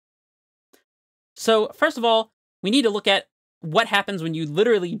 So, first of all, we need to look at what happens when you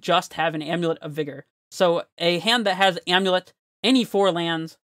literally just have an Amulet of Vigor. So a hand that has Amulet, any 4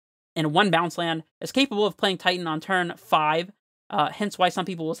 lands, and 1 bounce land is capable of playing Titan on turn 5. Hence why some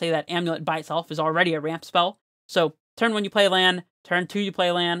people will say that Amulet by itself is already a ramp spell. So turn 1 you play land, turn 2 you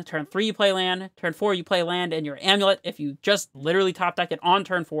play land, turn 3 you play land, turn 4 you play land, and your Amulet if you just literally top deck it on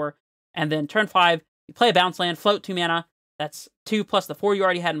turn 4. And then turn 5, you play a bounce land, float 2 mana. That's 2 plus the 4 you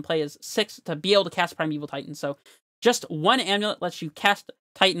already had in play is 6 to be able to cast Primeval Titan. So just 1 Amulet lets you cast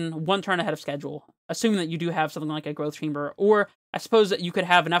Titan 1 turn ahead of schedule, assuming that you do have something like a Growth Chamber, or I suppose that you could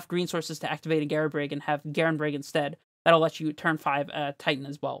have enough green sources to activate a Garen Brig and have Garen Brig instead. That'll let you turn 5 Titan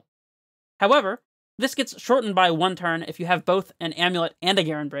as well. However, this gets shortened by 1 turn if you have both an Amulet and a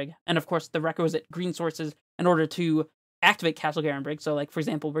Garen Brig, and of course the requisite green sources in order to activate Castle Garen Brig. So like, for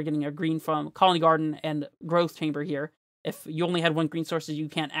example, we're getting a green from Colony Garden and Growth Chamber here. If you only had 1 green sources, you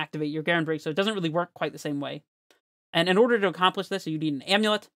can't activate your Garen Brig, so it doesn't really work quite the same way. And in order to accomplish this, you need an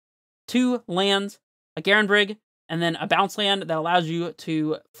Amulet, 2 lands, a Garen Brig, and then a bounce land that allows you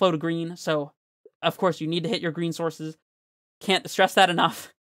to float a green. So, of course, you need to hit your green sources. Can't stress that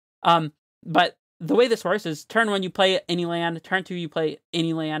enough. But the way this works is turn 1 you play any land, turn 2 you play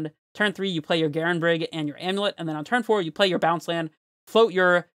any land, turn 3 you play your Garen Brig and your Amulet, and then on turn 4 you play your bounce land, float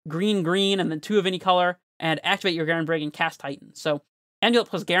your green, and then 2 of any color, and activate your Garen Brig and cast Titan. So Amulet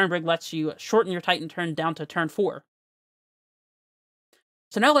plus Garen Brig lets you shorten your Titan turn down to turn 4.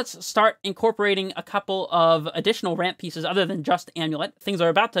 So now let's start incorporating a couple of additional ramp pieces other than just Amulet. Things are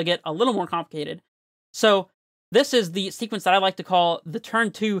about to get a little more complicated. So this is the sequence that I like to call the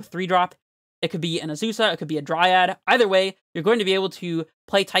turn 2 3-drop. It could be an Azusa, it could be a Dryad. Either way, you're going to be able to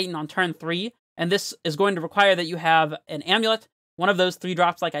play Titan on turn 3, and this is going to require that you have an Amulet, one of those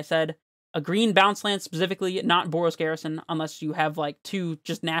 3-drops like I said, a green bounce land specifically, not Boros Garrison, unless you have like 2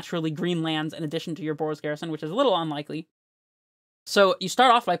 just naturally green lands in addition to your Boros Garrison, which is a little unlikely. So you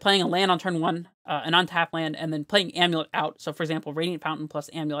start off by playing a land on turn 1, an untapped land, and then playing Amulet out. So for example, Radiant Fountain plus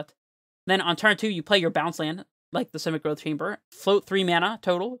Amulet. Then on turn 2, you play your bounce land, like the Simic Growth Chamber. Float 3 mana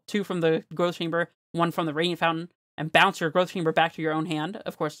total, 2 from the Growth Chamber, 1 from the Radiant Fountain, and bounce your Growth Chamber back to your own hand.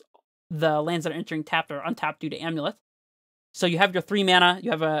 Of course, the lands that are entering tapped are untapped due to Amulet. So you have your 3 mana,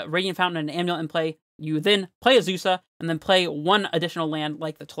 you have a Radiant Fountain and an Amulet in play. You then play Azusa, and then play 1 additional land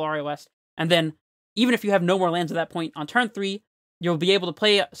like the Tolaria West. And then, even if you have no more lands at that point, on turn 3, you'll be able to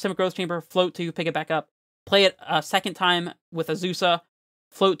play Simic Growth Chamber, float 2, pick it back up, play it a second time with Azusa,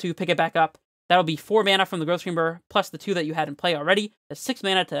 float 2, pick it back up. That'll be 4 mana from the Growth Chamber, plus the 2 that you had in play already. That's 6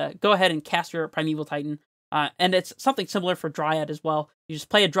 mana to go ahead and cast your Primeval Titan. And it's something similar for Dryad as well. You just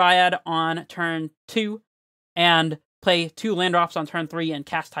play a Dryad on turn 2, and play 2 land drops on turn 3 and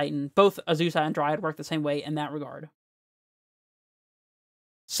cast Titan. Both Azusa and Dryad work the same way in that regard.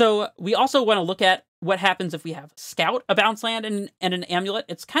 So we also want to look at what happens if we have Scout, a bounce land, and an Amulet.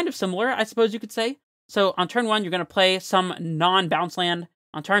 It's kind of similar, I suppose you could say. So on turn 1, you're going to play some non-bounce land.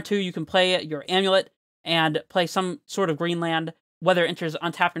 On turn 2, you can play your Amulet and play some sort of green land. Whether it enters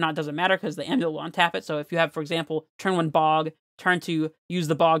untapped or not doesn't matter because the Amulet will untap it. So if you have, for example, turn 1 Bog, turn 2, use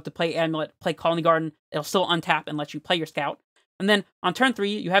the Bog to play Amulet, play Colony Garden, it'll still untap and let you play your Scout. And then on turn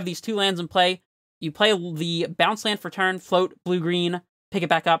 3, you have these 2 lands in play. You play the bounce land for turn, float blue-green, pick it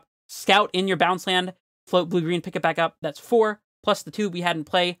back up, Scout in your bounce land, float blue-green, pick it back up. That's 4, plus the 2 we had in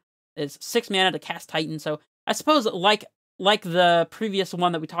play is 6 mana to cast Titan. So I suppose like the previous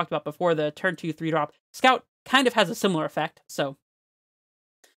one that we talked about before, the turn 2 3-drop, Scout kind of has a similar effect. So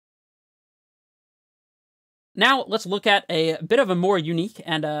now let's look at a bit of a more unique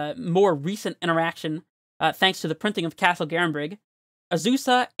and a more recent interaction thanks to the printing of Castle Garen Brig.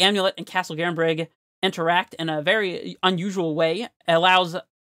 Azusa, Amulet, and Castle Garen Brig interact in a very unusual way. It allows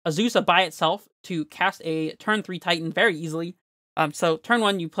Azusa by itself to cast a turn 3 Titan very easily. So turn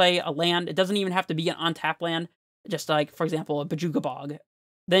 1, you play a land. It doesn't even have to be an untapped land, just like, for example, a Bajuga Bog.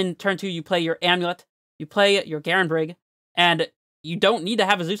 Then turn 2, you play your Amulet, you play your Garen Brig, and you don't need to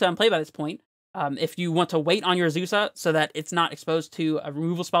have Azusa in play by this point. If you want to wait on your Azusa so that it's not exposed to a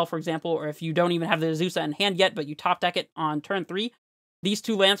removal spell, for example, or if you don't even have the Azusa in hand yet, but you top deck it on turn 3, these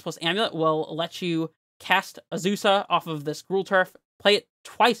 2 lands plus Amulet will let you cast Azusa off of this Gruul Turf, play it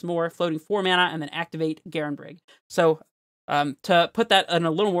twice more, floating 4 mana, and then activate Garen Brig. So, to put that in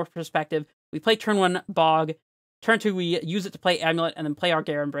a little more perspective, we play turn 1 Bog, turn 2 we use it to play Amulet, and then play our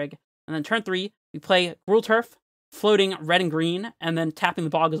Garen Brig, and then turn 3 we play Gruul Turf, floating red and green, and then tapping the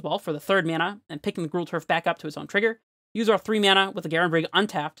Bog as well for the 3rd mana, and picking the Gruul Turf back up to its own trigger. Use our 3 mana with the Garen Brig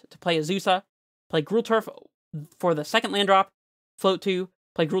untapped to play Azusa, play Gruul Turf for the 2nd land drop, float 2,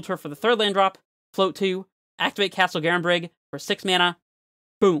 play Gruul Turf for the 3rd land drop, float 2, activate Castle Garen Brig for 6 mana,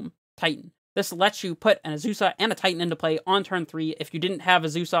 boom, Titan. This lets you put an Azusa and a Titan into play on turn 3 if you didn't have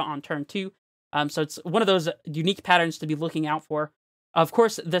Azusa on turn 2. So it's one of those unique patterns to be looking out for. Of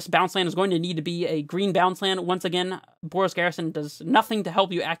course, this bounce land is going to need to be a green bounce land. Once again, Boros Garrison does nothing to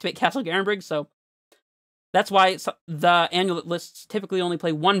help you activate Castle Garenbrig, so that's why the amulet lists typically only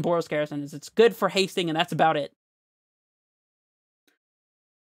play one Boros Garrison, is it's good for hasting, and that's about it.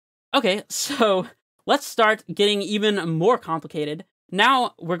 Okay, so let's start getting even more complicated.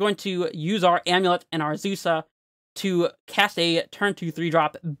 Now we're going to use our amulet and our Azusa to cast a turn 2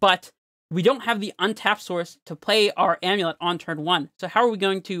 3-drop, but we don't have the untapped source to play our amulet on turn 1. So how are we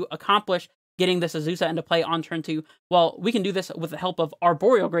going to accomplish getting this Azusa into play on turn 2? Well, we can do this with the help of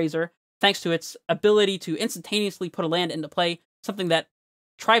Arboreal Grazer, thanks to its ability to instantaneously put a land into play, something that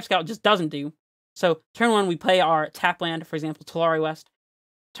Tribe Scout just doesn't do. So turn 1, we play our tap land, for example, Tularia West.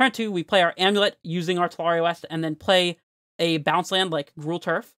 Turn 2, we play our amulet using our Tularia West, and then play a bounce land like Gruul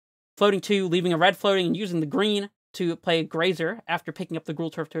Turf. Floating 2, leaving a red floating and using the green to play Grazer after picking up the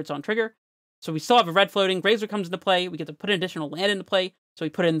Gruul Turf to its own trigger. So we still have a red floating, Grazer comes into play, we get to put an additional land into play, so we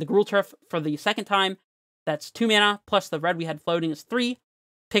put in the Gruul Turf for the second time. That's 2 mana, plus the red we had floating is 3.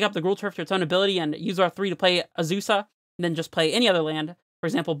 Pick up the Gruul Turf to its own ability and use our 3 to play Azusa, and then just play any other land, for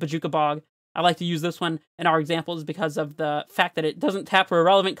example, Bajuka Bog. I like to use this one in our examples because of the fact that it doesn't tap for a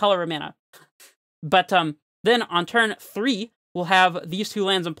relevant color or mana. But then on turn 3, we'll have these 2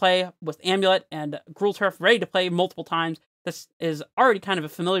 lands in play with Amulet and Gruul Turf ready to play multiple times. This is already kind of a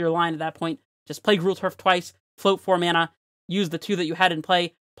familiar line at that point. Just play Gruul Turf twice, float 4 mana, use the 2 that you had in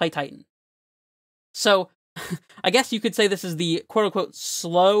play Titan. So, I guess you could say this is the quote-unquote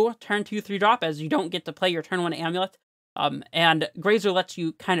slow turn 2 3-drop, as you don't get to play your turn 1 Amulet. And Grazer lets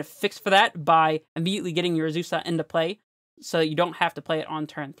you kind of fix for that by immediately getting your Azusa into play, so you don't have to play it on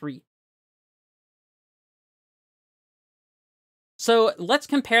turn 3. So let's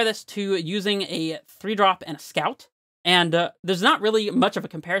compare this to using a 3-drop and a Scout. And there's not really much of a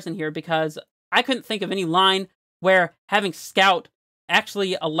comparison here because I couldn't think of any line where having Scout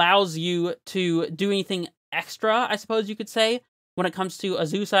actually allows you to do anything extra, I suppose you could say, when it comes to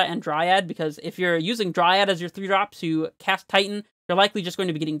Azusa and Dryad, because if you're using Dryad as your 3-drop to cast Titan, you're likely just going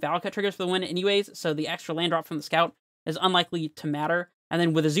to be getting Valakut triggers for the win anyways, so the extra land drop from the Scout is unlikely to matter. And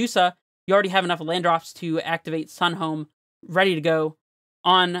then with Azusa, you already have enough land drops to activate Sunhome ready to go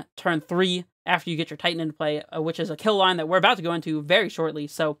on turn 3 after you get your Titan into play, which is a kill line that we're about to go into very shortly.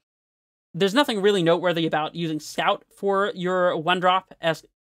 So there's nothing really noteworthy about using Scout for your 1-drop as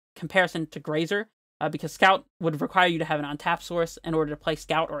comparison to Grazer, because Scout would require you to have an untapped source in order to play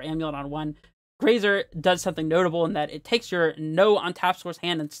Scout or Amulet on 1. Grazer does something notable in that it takes your no untapped source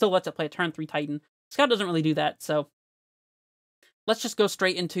hand and still lets it play a turn 3 Titan. Scout doesn't really do that, so let's just go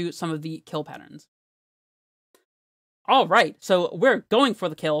straight into some of the kill patterns. Alright, so we're going for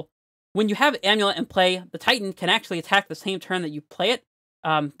the kill. When you have Amulet in play, the Titan can actually attack the same turn that you play it.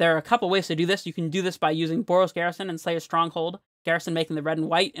 There are a couple ways to do this. You can do this by using Boros Garrison and Slayer's Stronghold. Garrison making the red and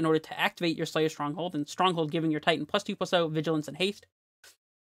white in order to activate your Slayer's Stronghold, and Stronghold giving your Titan +2/+0, Vigilance, and Haste.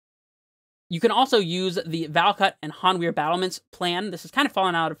 You can also use the Valakut and Hanweir Battlements plan. This has kind of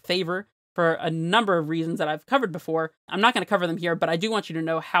fallen out of favor for a number of reasons that I've covered before. I'm not going to cover them here, but I do want you to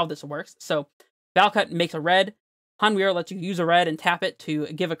know how this works. So, Valakut makes a red. Hanweir lets you use a red and tap it to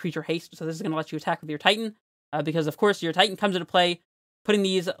give a creature haste, so this is going to let you attack with your Titan, because of course your Titan comes into play, putting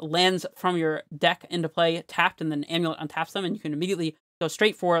these lands from your deck into play, tapped, and then Amulet untaps them, and you can immediately go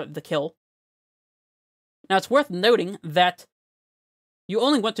straight for the kill. Now it's worth noting that you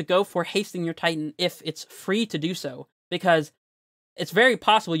only want to go for hasting your Titan if it's free to do so, because it's very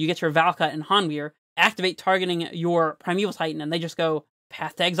possible you get your Valakut and Hanweir, activate targeting your Primeval Titan, and they just go,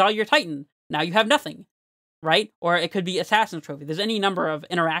 Path to Exile your Titan. Now you have nothing. Right? Or it could be Assassin's Trophy. There's any number of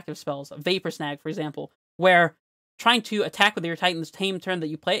interactive spells, Vapor Snag, for example, where trying to attack with your Titan the same turn that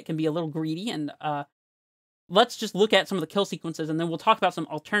you play it can be a little greedy, and let's just look at some of the kill sequences, and then we'll talk about some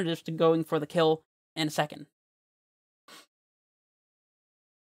alternatives to going for the kill in a second.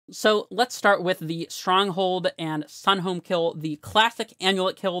 So let's start with the Stronghold and Sunhome kill, the classic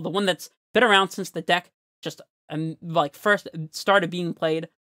Amulet kill, the one that's been around since the deck just first started being played.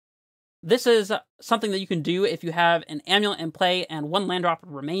 This is something that you can do if you have an Amulet in play and 1 land drop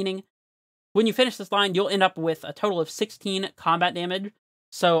remaining. When you finish this line, you'll end up with a total of 16 combat damage.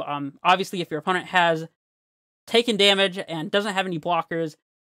 So, obviously, if your opponent has taken damage and doesn't have any blockers,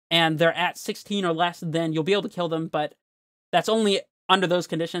 and they're at 16 or less, then you'll be able to kill them, but that's only under those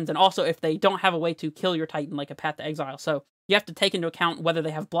conditions, and also if they don't have a way to kill your Titan, like a Path to Exile. So, you have to take into account whether they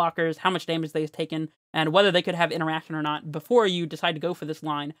have blockers, how much damage they've taken, and whether they could have interaction or not before you decide to go for this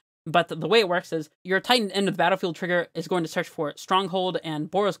line. But the way it works is, your Titan end of the battlefield trigger is going to search for Stronghold and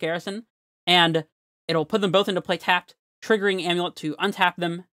Boros Garrison, and it'll put them both into play tapped, triggering Amulet to untap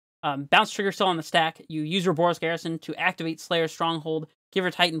them, bounce trigger still on the stack. You use your Boros Garrison to activate Slayer's Stronghold, give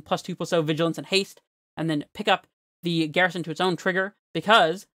your Titan +2/+0 Vigilance and Haste, and then pick up the Garrison to its own trigger,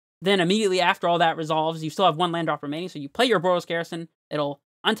 because then immediately after all that resolves, you still have 1 land drop remaining, so you play your Boros Garrison, it'll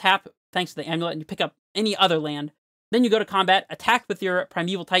untap thanks to the amulet, and you pick up any other land. Then you go to combat, attack with your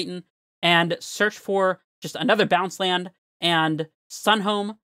Primeval Titan, and search for just another bounce land, and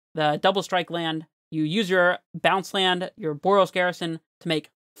Sunhome, the double strike land. You use your bounce land, your Boros Garrison, to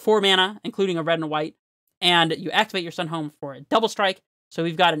make 4 mana, including a red and a white, and you activate your Sunhome for a double strike. So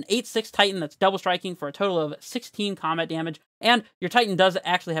we've got an 8/6 Titan that's double striking for a total of 16 combat damage, and your Titan does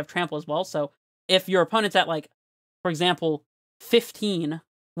actually have trample as well, so if your opponent's at, like, for example, 15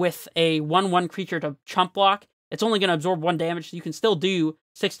 with a 1/1 creature to chump block, it's only going to absorb 1 damage, so you can still do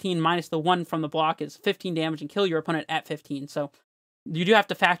 16 minus the 1 from the block is 15 damage and kill your opponent at 15, so you do have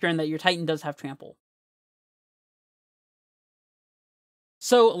to factor in that your Titan does have trample.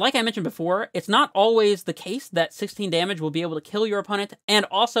 So, like I mentioned before, it's not always the case that 16 damage will be able to kill your opponent, and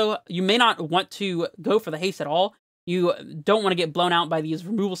also, you may not want to go for the haste at all. You don't want to get blown out by these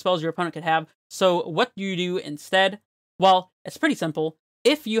removal spells your opponent could have, so what do you do instead? Well, it's pretty simple.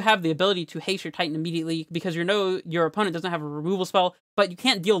 If you have the ability to haste your Titan immediately, because you know your opponent doesn't have a removal spell, but you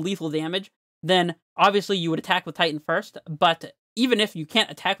can't deal lethal damage, then obviously you would attack with Titan first, but even if you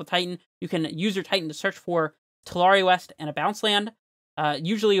can't attack with Titan, you can use your Titan to search for Tolari West and a bounce land.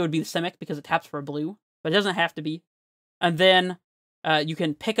 Usually it would be the Simic because it taps for a blue, but it doesn't have to be. And then you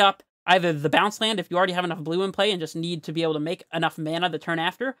can pick up either the bounce land if you already have enough blue in play and just need to be able to make enough mana the turn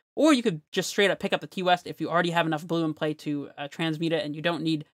after, or you could just straight up pick up the T-West if you already have enough blue in play to transmute it and you don't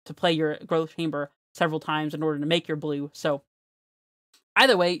need to play your Growth Chamber several times in order to make your blue. So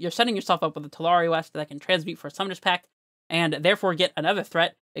either way, you're setting yourself up with a Tolari West that can transmute for a Summoner's Pact and therefore get another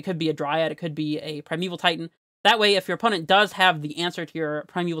threat. It could be a Dryad, it could be a Primeval Titan. That way, if your opponent does have the answer to your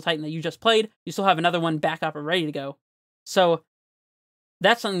Primeval Titan that you just played, you still have another one back up and ready to go. So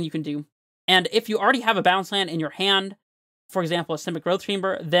that's something you can do. And if you already have a bounce land in your hand, for example, a Simic Growth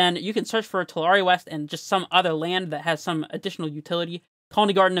Chamber, then you can search for Tolari West and just some other land that has some additional utility.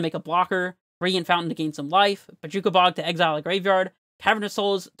 Colony Garden to make a blocker, Radiant Fountain to gain some life, Bajuka Bog to exile a graveyard, Cavernous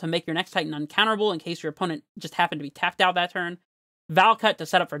Souls to make your next Titan uncounterable in case your opponent just happened to be tapped out that turn, Valcut to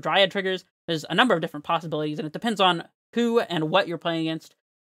set up for Dryad triggers. There's a number of different possibilities, and it depends on who and what you're playing against,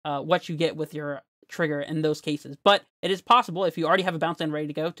 what you get with your trigger in those cases. But it is possible, if you already have a bounce land ready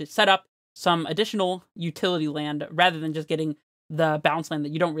to go, to set up some additional utility land rather than just getting the bounce land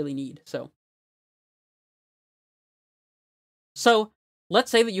that you don't really need. So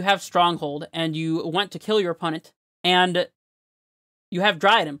let's say that you have Stronghold and you want to kill your opponent and you have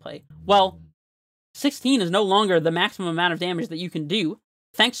Dryad in play. Well, 16 is no longer the maximum amount of damage that you can do,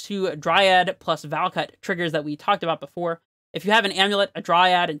 thanks to Dryad plus Valcut triggers that we talked about before. If you have an Amulet, a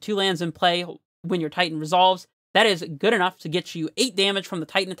Dryad, and 2 lands in play when your Titan resolves, that is good enough to get you 8 damage from the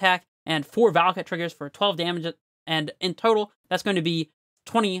Titan attack and 4 Valcut triggers for 12 damage, and in total, that's going to be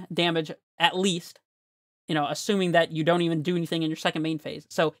 20 damage at least, assuming that you don't even do anything in your second main phase.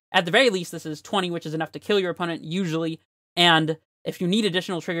 So at the very least, this is 20, which is enough to kill your opponent usually, and if you need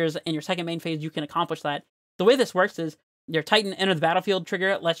additional triggers in your second main phase, you can accomplish that. The way this works is your Titan Enter the Battlefield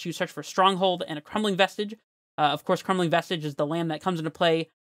trigger lets you search for Stronghold and a Crumbling Vestige. Of course, Crumbling Vestige is the land that comes into play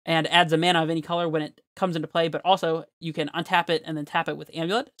and adds a mana of any color when it comes into play, but also you can untap it and then tap it with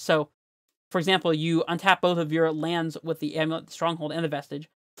Amulet. So, for example, you untap both of your lands with the Amulet, the Stronghold, and the Vestige.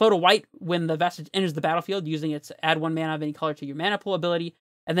 Float a white when the Vestige enters the battlefield using its add 1 mana of any color to your mana pool ability,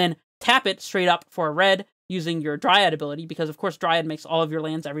 and then tap it straight up for a red using your Dryad ability, because of course Dryad makes all of your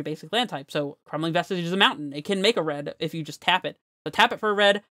lands every basic land type, so Crumbling Vestige is a mountain. It can make a red if you just tap it. So tap it for a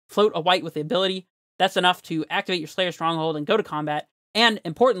red, float a white with the ability. That's enough to activate your Slayer Stronghold and go to combat, and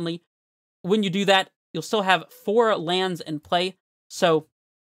importantly, when you do that, you'll still have 4 lands in play, so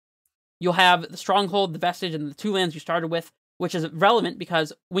you'll have the Stronghold, the Vestige, and the 2 lands you started with, which is relevant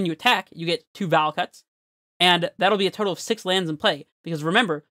because when you attack, you get 2 Valcuts, and that'll be a total of 6 lands in play, because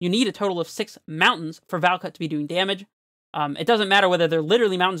remember, you need a total of 6 mountains for Valcut to be doing damage. It doesn't matter whether they're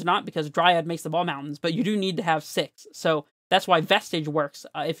literally mountains or not, because Dryad makes them all mountains, but you do need to have 6, so that's why Vestige works.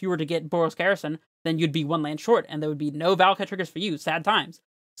 If you were to get Boros Garrison, then you'd be 1 land short, and there would be no Valcut triggers for you, sad times.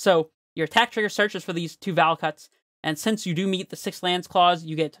 So your attack trigger searches for these 2 Valcuts, and since you do meet the 6 lands clause,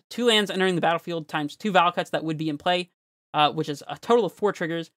 you get 2 lands entering the battlefield times 2 Valcuts that would be in play, which is a total of 4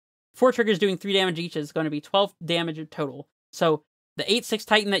 triggers. 4 triggers doing 3 damage each is going to be 12 damage total. So the 8/6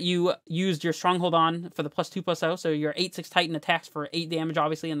 Titan that you used your Stronghold on for the +2/+0, so your 8/6 Titan attacks for 8 damage,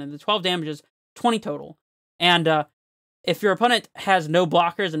 obviously, and then the 12 damage is 20 total. And if your opponent has no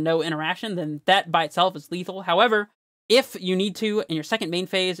blockers and no interaction, then that by itself is lethal. However, if you need to, in your second main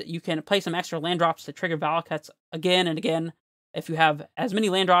phase, you can play some extra land drops to trigger Valakut's again and again. If you have as many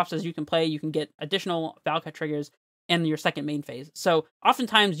land drops as you can play, you can get additional Valakut triggers in your second main phase. So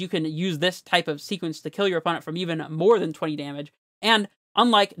oftentimes you can use this type of sequence to kill your opponent from even more than 20 damage. And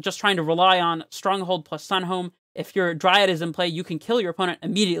unlike just trying to rely on Stronghold plus Sunhome, if your Dryad is in play, you can kill your opponent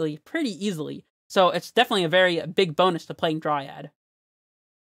immediately, pretty easily. So it's definitely a very big bonus to playing Dryad.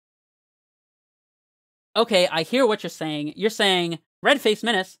 Okay, I hear what you're saying. You're saying, Red-Faced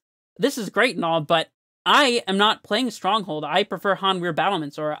Menace, this is great and all, but I am not playing Stronghold. I prefer Hanweir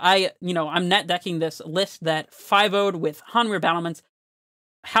Battlements, or I'm net decking this list that 5-0'd with Hanweir Battlements.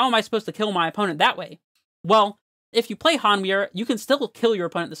 How am I supposed to kill my opponent that way? Well, if you play Hanweir, you can still kill your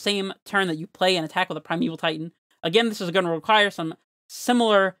opponent the same turn that you play and attack with a Primeval Titan. Again, this is going to require some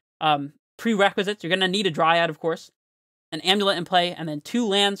similar prerequisites. You're going to need a Dryad, of course, an Amulet in play, and then 2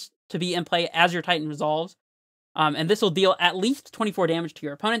 lands to be in play as your Titan resolves. And this will deal at least 24 damage to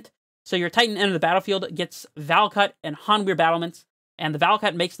your opponent. So your Titan enters the battlefield, gets Valakut and Hanweir Battlements, and the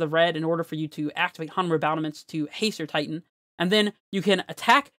Valakut makes the red in order for you to activate Hanweir Battlements to haste your Titan. And then you can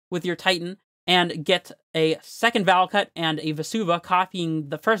attack with your Titan and get a second Valakut and a Vesuva, copying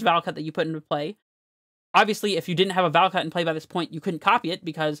the first Valakut that you put into play. Obviously, if you didn't have a Valakut in play by this point, you couldn't copy it,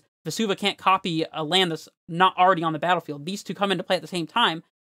 because Vesuva can't copy a land that's not already on the battlefield. These two come into play at the same time.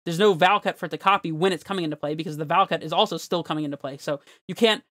 There's no Valakut for it to copy when it's coming into play, because the Valakut is also still coming into play. So you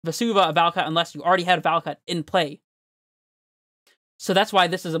can't Vesuva a Valakut unless you already had a Valakut in play. So that's why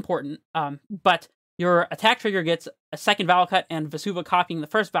this is important. But your attack trigger gets a second Valakut and Vesuva copying the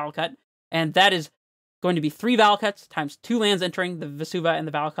first Valakut, and that is going to be 3 Valakuts times 2 lands entering the Vesuva and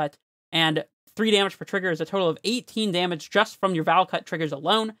the Valakut, and 3 damage per trigger is a total of 18 damage just from your Valakut triggers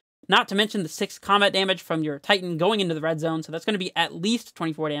alone. Not to mention the 6 combat damage from your Titan going into the red zone, so that's going to be at least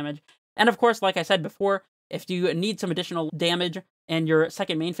 24 damage. And of course, like I said before, if you need some additional damage in your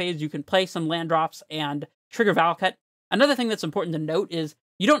second main phase, you can play some land drops and trigger Valakut. Another thing that's important to note is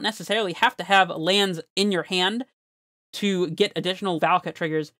you don't necessarily have to have lands in your hand to get additional Valakut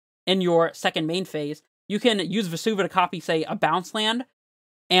triggers in your second main phase. You can use Vesuva to copy, say, a bounce land,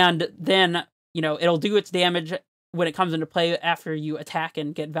 and then, it'll do its damage when it comes into play after you attack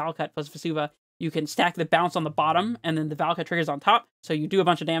and get Valakut plus Vesuva. You can stack the bounce on the bottom, and then the Valakut triggers on top, so you do a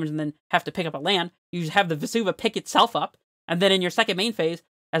bunch of damage and then have to pick up a land. You just have the Vesuva pick itself up, and then in your second main phase,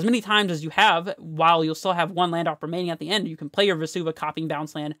 as many times as you have, while you'll still have 1 land drop remaining at the end, you can play your Vesuva copying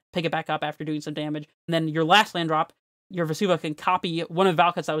bounce land, pick it back up after doing some damage, and then your last land drop, your Vesuva can copy one of the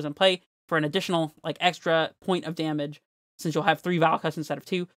Valakuts that was in play for an additional, extra point of damage, since you'll have 3 Valakuts instead of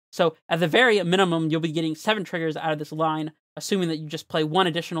 2. So at the very minimum, you'll be getting 7 triggers out of this line, assuming that you just play 1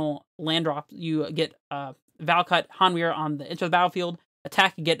 additional land drop. You get Valakut, Hanweir on the enter the battlefield,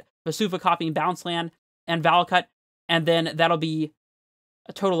 attack, you get Vesuva copying bounce land and Valakut, and then that'll be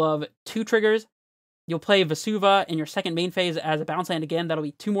a total of 2 triggers. You'll play Vesuva in your second main phase as a bounce land again. That'll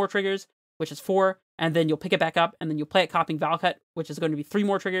be 2 more triggers, which is 4, and then you'll pick it back up, and then you'll play it copying Valakut, which is going to be 3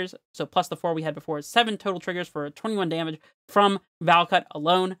 more triggers. So plus the 4 we had before is 7 total triggers for 21 damage from Valakut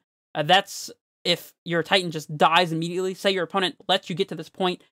alone. That's if your Titan just dies immediately. Say your opponent lets you get to this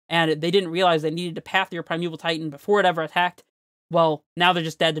point, and they didn't realize they needed to path your Primeval Titan before it ever attacked. Well, now they're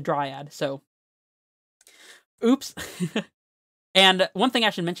just dead to Dryad, so oops. And one thing I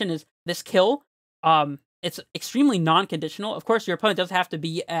should mention is this kill, it's extremely non-conditional. Of course, your opponent does have to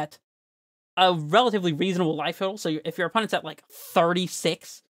be at a relatively reasonable life total. So if your opponent's at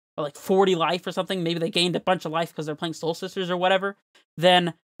 36 or 40 life or something, maybe they gained a bunch of life because they're playing Soul Sisters or whatever,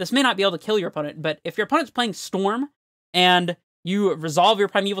 then this may not be able to kill your opponent. But if your opponent's playing Storm and you resolve your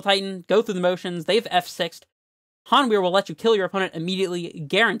Primeval Titan, go through the motions, they've F6'd, Hanweir will let you kill your opponent immediately,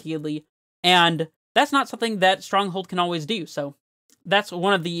 guaranteedly, and that's not something that Stronghold can always do. So that's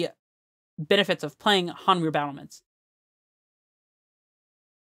one of the benefits of playing Hanweir Battlements.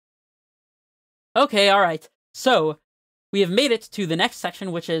 Okay, alright, so we have made it to the next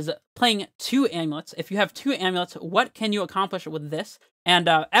section, which is playing 2 amulets. If you have 2 amulets, what can you accomplish with this? And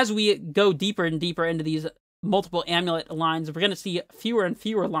as we go deeper and deeper into these multiple amulet lines, we're going to see fewer and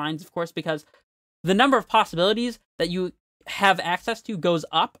fewer lines, of course, because the number of possibilities that you have access to goes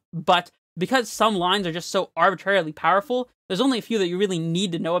up, but because some lines are just so arbitrarily powerful, there's only a few that you really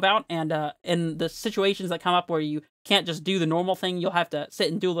need to know about, and in the situations that come up where you can't just do the normal thing, you'll have to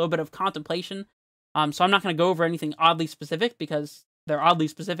sit and do a little bit of contemplation. So I'm not going to go over anything oddly specific, because they're oddly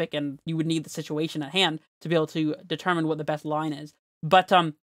specific, and you would need the situation at hand to be able to determine what the best line is. But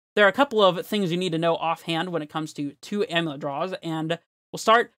there are a couple of things you need to know offhand when it comes to 2 amulet draws, and we'll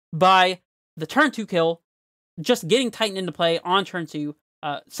start by the turn 2 kill, just getting Titan into play on turn 2.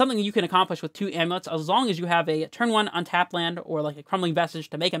 something you can accomplish with 2 amulets as long as you have a turn 1 untapped land or like a Crumbling Vestige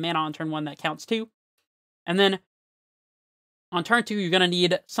to make a mana on turn 1 that counts 2. And then on turn 2, you're going to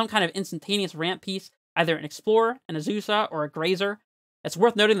need some kind of instantaneous ramp piece, either an Explorer, an Azusa, or a Grazer. It's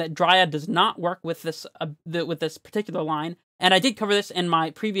worth noting that Dryad does not work with this particular line, and I did cover this in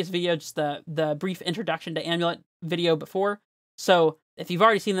my previous video, just the brief introduction to Amulet video before. So if you've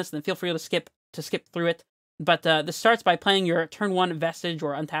already seen this, then feel free to skip through it. But this starts by playing your turn 1 Vestige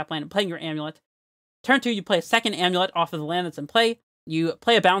or untapped land and playing your Amulet. Turn 2, you play a second Amulet off of the land that's in play. You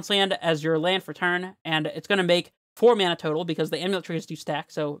play a bounce land as your land for turn, and it's going to make 4 mana total because the Amulet triggers do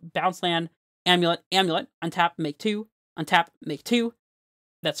stack. So bounce land, Amulet, Amulet, untap, make 2, untap, make 2.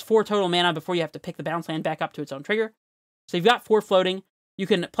 That's 4 total mana before you have to pick the bounce land back up to its own trigger. So you've got 4 floating. You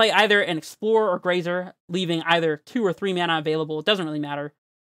can play either an Explorer or Grazer, leaving either 2 or 3 mana available. It doesn't really matter.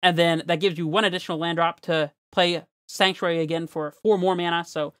 And then that gives you 1 additional land drop to play Sanctuary again for 4 more mana.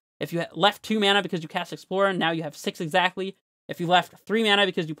 So if you left 2 mana because you cast Explorer, now you have 6 exactly. If you left 3 mana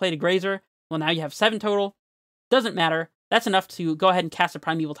because you played a Grazer, well, now you have 7 total. Doesn't matter. That's enough to go ahead and cast a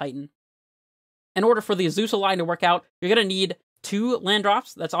Primeval Titan. In order for the Azusa line to work out, you're going to need 2 land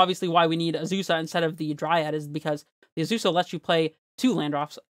drops. That's obviously why we need Azusa instead of the Dryad, is because the Azusa lets you play 2 land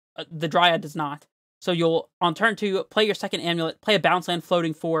drops. The Dryad does not. So you'll, on turn 2, play your second Amulet, play a bounce land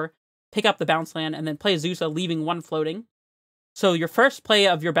floating 4, pick up the bounce land, and then play Azusa, leaving 1 floating. So your first play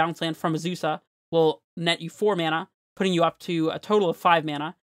of your bounce land from Azusa will net you 4 mana, putting you up to a total of 5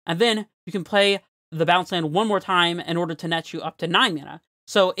 mana. And then you can play the bounce land 1 more time in order to net you up to 9 mana.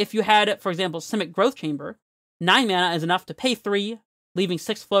 So if you had, for example, Simic Growth Chamber, 9 mana is enough to pay 3, leaving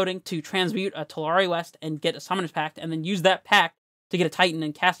 6 floating to transmute a Talari West and get a Summoner's Pact, and then use that pact to get a Titan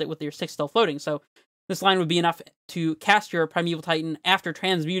and cast it with your 6 still floating. So this line would be enough to cast your Primeval Titan after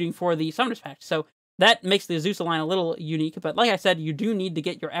transmuting for the Summoner's Pact. So that makes the Azusa line a little unique, but like I said, you do need to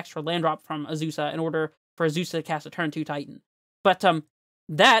get your extra land drop from Azusa in order for Azusa to cast a turn 2 Titan. But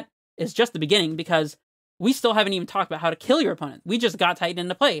that is just the beginning, because we still haven't even talked about how to kill your opponent. We just got Titan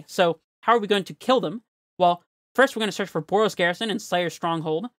into play. So how are we going to kill them? Well, first we're going to search for Boros Garrison and Slayer's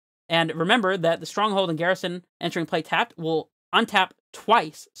Stronghold. And remember that the Stronghold and Garrison entering play tapped will untap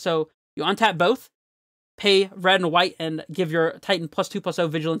twice. So you untap both, pay red and white, and give your Titan +2/+0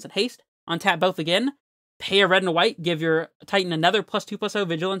 Vigilance and Haste. Untap both again, pay a red and a white, give your Titan another +2/+0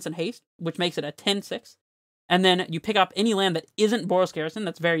 Vigilance and Haste, which makes it a 10/6. And then you pick up any land that isn't Boros Garrison.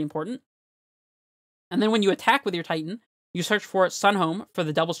 That's very important. And then when you attack with your Titan, you search for Sunhome for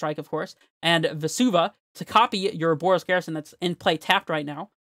the double strike, of course, and Vesuva to copy your Boros Garrison that's in play tapped right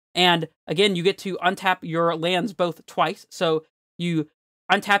now. And again, you get to untap your lands both twice. So you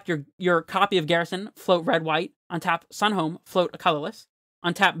untap your copy of Garrison, float red-white, untap Sunhome, float a colorless,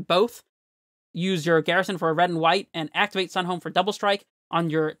 untap both, use your Garrison for a red and white, and activate Sunhome for double strike on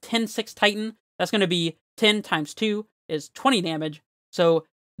your 10/6 Titan. That's going to be 10 times 2 is 20 damage. So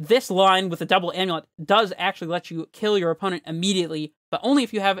this line with the double amulet does actually let you kill your opponent immediately, but only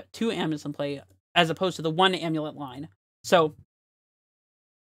if you have 2 amulets in play, as opposed to the 1 amulet line. So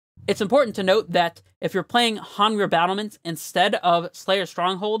it's important to note that if you're playing Hanweir Battlements instead of Slayer's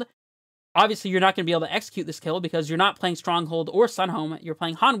Stronghold, obviously you're not going to be able to execute this kill because you're not playing Stronghold or Sunhome, you're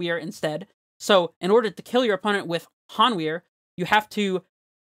playing Hanweir instead. So in order to kill your opponent with Hanweir, you have to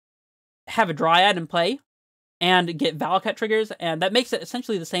have a Dryad in play and get Valakut triggers, and that makes it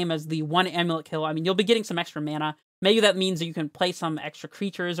essentially the same as the 1 amulet kill. I mean, you'll be getting some extra mana. Maybe that means that you can play some extra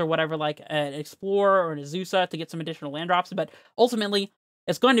creatures or whatever, like an Explorer or an Azusa to get some additional land drops, but ultimately,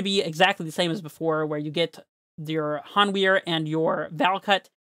 it's going to be exactly the same as before, where you get your Hanweir and your Valakut,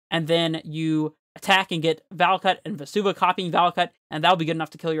 and then you attack and get Valakut and Vesuva copying Valakut, and that'll be good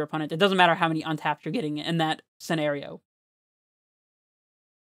enough to kill your opponent. It doesn't matter how many untapped you're getting in that scenario.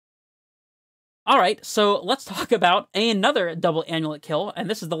 Alright, so let's talk about another double amulet kill, and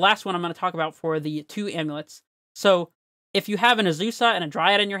this is the last one I'm going to talk about for the 2 amulets. So, if you have an Azusa and a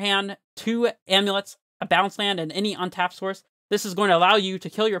Dryad in your hand, 2 amulets, a bounce land, and any untapped source, this is going to allow you to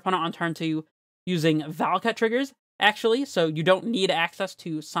kill your opponent on turn 2 using Valakut triggers, actually, so you don't need access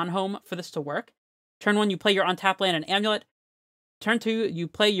to Sunhome for this to work. Turn 1, you play your untapped land and amulet. Turn 2, you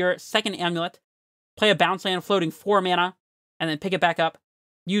play your second amulet, play a bounce land floating 4 mana, and then pick it back up.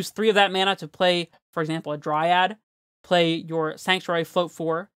 Use 3 of that mana to play, for example, a Dryad. Play your Sanctuary, float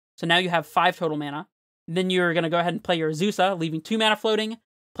 4. So now you have 5 total mana. Then you're going to go ahead and play your Azusa, leaving 2 mana floating.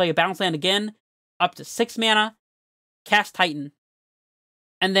 Play a bounce land again, up to 6 mana. Cast Titan.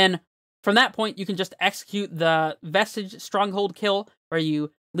 And then from that point, you can just execute the Vestige Stronghold kill, where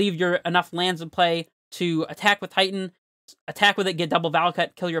you leave your enough lands in play to attack with Titan, attack with it, get double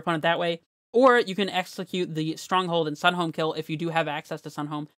Valakut, kill your opponent that way. Or you can execute the Stronghold and Sunhome kill if you do have access to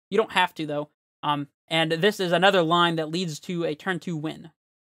Sunhome. You don't have to, though. And this is another line that leads to a turn 2 win.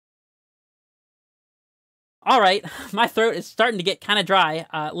 Alright, my throat is starting to get kind of dry.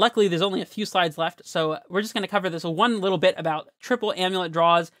 Luckily, there's only a few slides left, so we're just going to cover this one little bit about triple amulet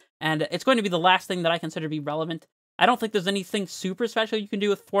draws, and it's going to be the last thing that I consider to be relevant. I don't think there's anything super special you can do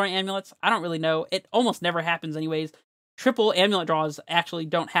with 4 amulets. I don't really know. It almost never happens anyways. Triple amulet draws actually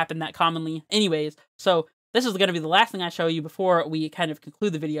don't happen that commonly anyways, so this is going to be the last thing I show you before we kind of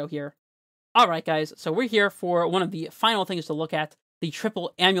conclude the video here. Alright guys, so we're here for one of the final things to look at, the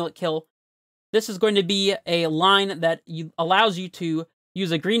triple amulet kill. This is going to be a line that allows you to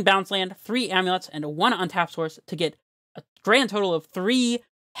use a green bounce land, 3 amulets, and 1 untapped source to get a grand total of 3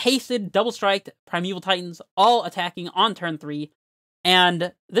 hasted, double-striked Primeval Titans, all attacking on turn 3.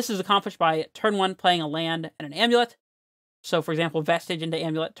 And this is accomplished by turn 1 playing a land and an amulet. So, for example, Vestige into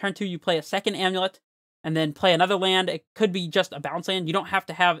amulet. Turn 2, you play a second amulet, and then play another land. It could be just a bounce land. You don't have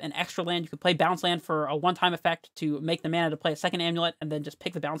to have an extra land. You could play bounce land for a one-time effect to make the mana to play a second amulet, and then just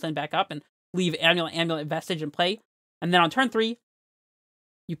pick the bounce land back up and leave amulet, amulet, vestige, and play. And then on turn 3,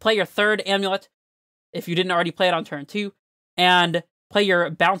 you play your third amulet, if you didn't already play it on turn 2, and play your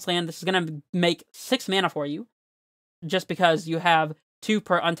bounce land. This is going to make 6 mana for you, just because you have 2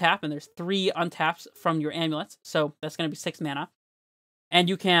 per untap, and there's 3 untaps from your amulets, so that's going to be 6 mana. And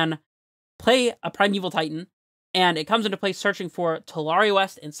you can play a Primeval Titan, and it comes into play searching for Tolaria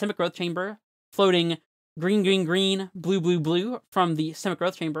West and Simic Growth Chamber, floating green, green, green, blue, blue, blue from the Simic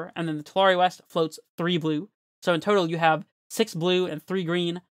Growth Chamber, and then the Tolaria West floats 3 blue. So in total, you have 6 blue and 3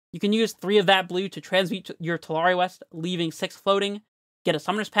 green. You can use 3 of that blue to transmute your Tolaria West, leaving 6 floating, get a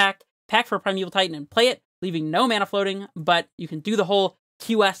Summoner's Pact, pack for a Primeval Titan, and play it, leaving no mana floating, but you can do the whole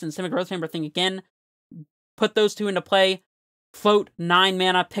TOS and Simic Growth Chamber thing again, put those 2 into play, float 9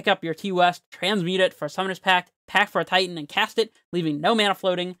 mana, pick up your TOS, transmute it for a Summoner's Pact, pack for a Titan, and cast it, leaving no mana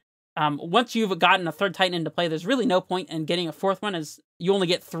floating. Once you've gotten a 3rd Titan into play, there's really no point in getting a 4th one, as you only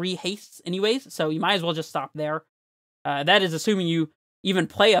get 3 hastes anyways, so you might as well just stop there. That is assuming you even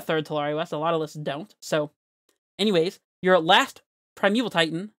play a 3rd Tolaria West. A lot of lists don't. So, anyways, your last Primeval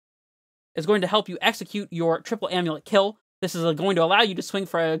Titan is going to help you execute your triple amulet kill. This is going to allow you to swing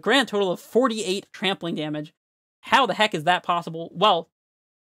for a grand total of 48 trampling damage. How the heck is that possible? Well,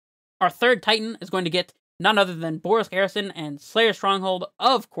 our 3rd Titan is going to get none other than Boros Garrison and Slayer Stronghold,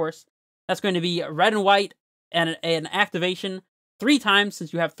 of course. That's going to be red and white and an activation 3 times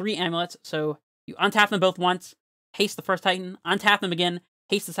since you have 3 amulets. So you untap them both once, haste the 1st Titan, untap them again,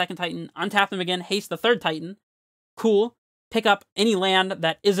 haste the 2nd Titan, untap them again, haste the 3rd Titan. Cool. Pick up any land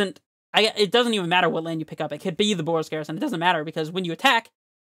that isn't... it doesn't even matter what land you pick up. It could be the Boros Garrison. It doesn't matter because when you attack,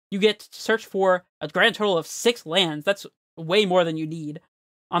 you get to search for a grand total of 6 lands. That's way more than you need.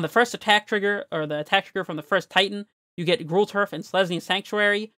 On the first attack trigger, or the attack trigger from the 1st Titan, you get Gruul Turf and Selesnya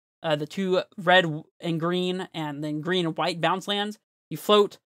Sanctuary, the 2 red and green, and then green and white bounce lands. You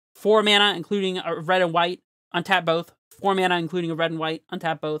float 4 mana, including a red and white, untap both. 4 mana, including a red and white,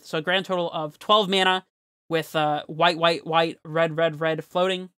 untap both. So a grand total of 12 mana with white, white, white, red, red, red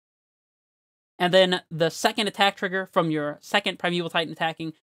floating. And then the 2nd attack trigger from your 2nd Primeval Titan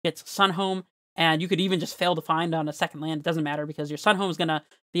attacking gets Sunhome, and you could even just fail to find on a 2nd land. It doesn't matter because your Sunhome is going to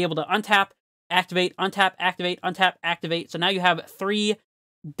be able to untap, activate, untap, activate, untap, activate. So now you have 3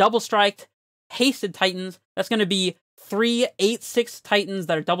 double-striked, hasted Titans. That's going to be 3 8/6 Titans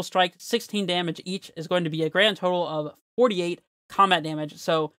that are double-striked. 16 damage each is going to be a grand total of 48 combat damage.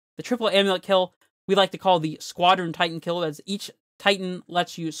 So the triple amulet kill, we like to call the Squadron Titan kill, as each Titan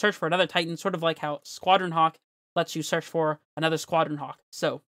lets you search for another Titan, sort of like how Squadron Hawk lets you search for another Squadron Hawk.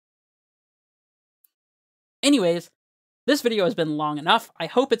 So, anyways, this video has been long enough. I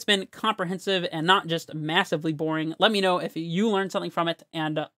hope it's been comprehensive and not just massively boring. Let me know if you learned something from it,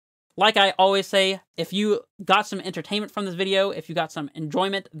 and like I always say, if you got some entertainment from this video, if you got some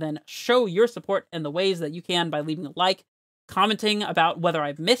enjoyment, then show your support in the ways that you can by leaving a like, commenting about whether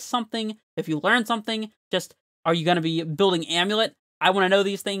I've missed something, if you learned something, just, are you going to be building Amulet? I want to know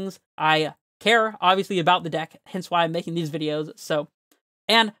these things. I care, obviously, about the deck, hence why I'm making these videos. So,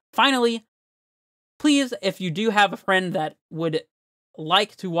 and finally, please, if you do have a friend that would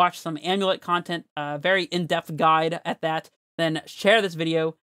like to watch some Amulet content, a very in-depth guide at that, then share this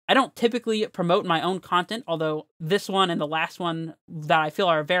video. I don't typically promote my own content, although this one and the last one that I feel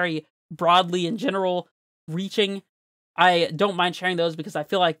are very broadly and general reaching, I don't mind sharing those because I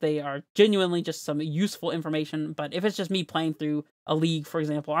feel like they are genuinely just some useful information. But if it's just me playing through a league, for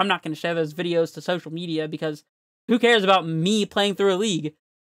example, I'm not going to share those videos to social media because who cares about me playing through a league?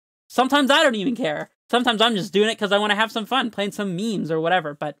 Sometimes I don't even care. Sometimes I'm just doing it because I want to have some fun, playing some memes or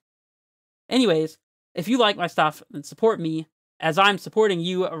whatever. But Anyways, if you like my stuff, then support me as I'm supporting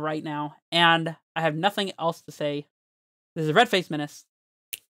you right now. And I have nothing else to say. This is Red Face Menace,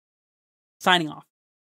 signing off.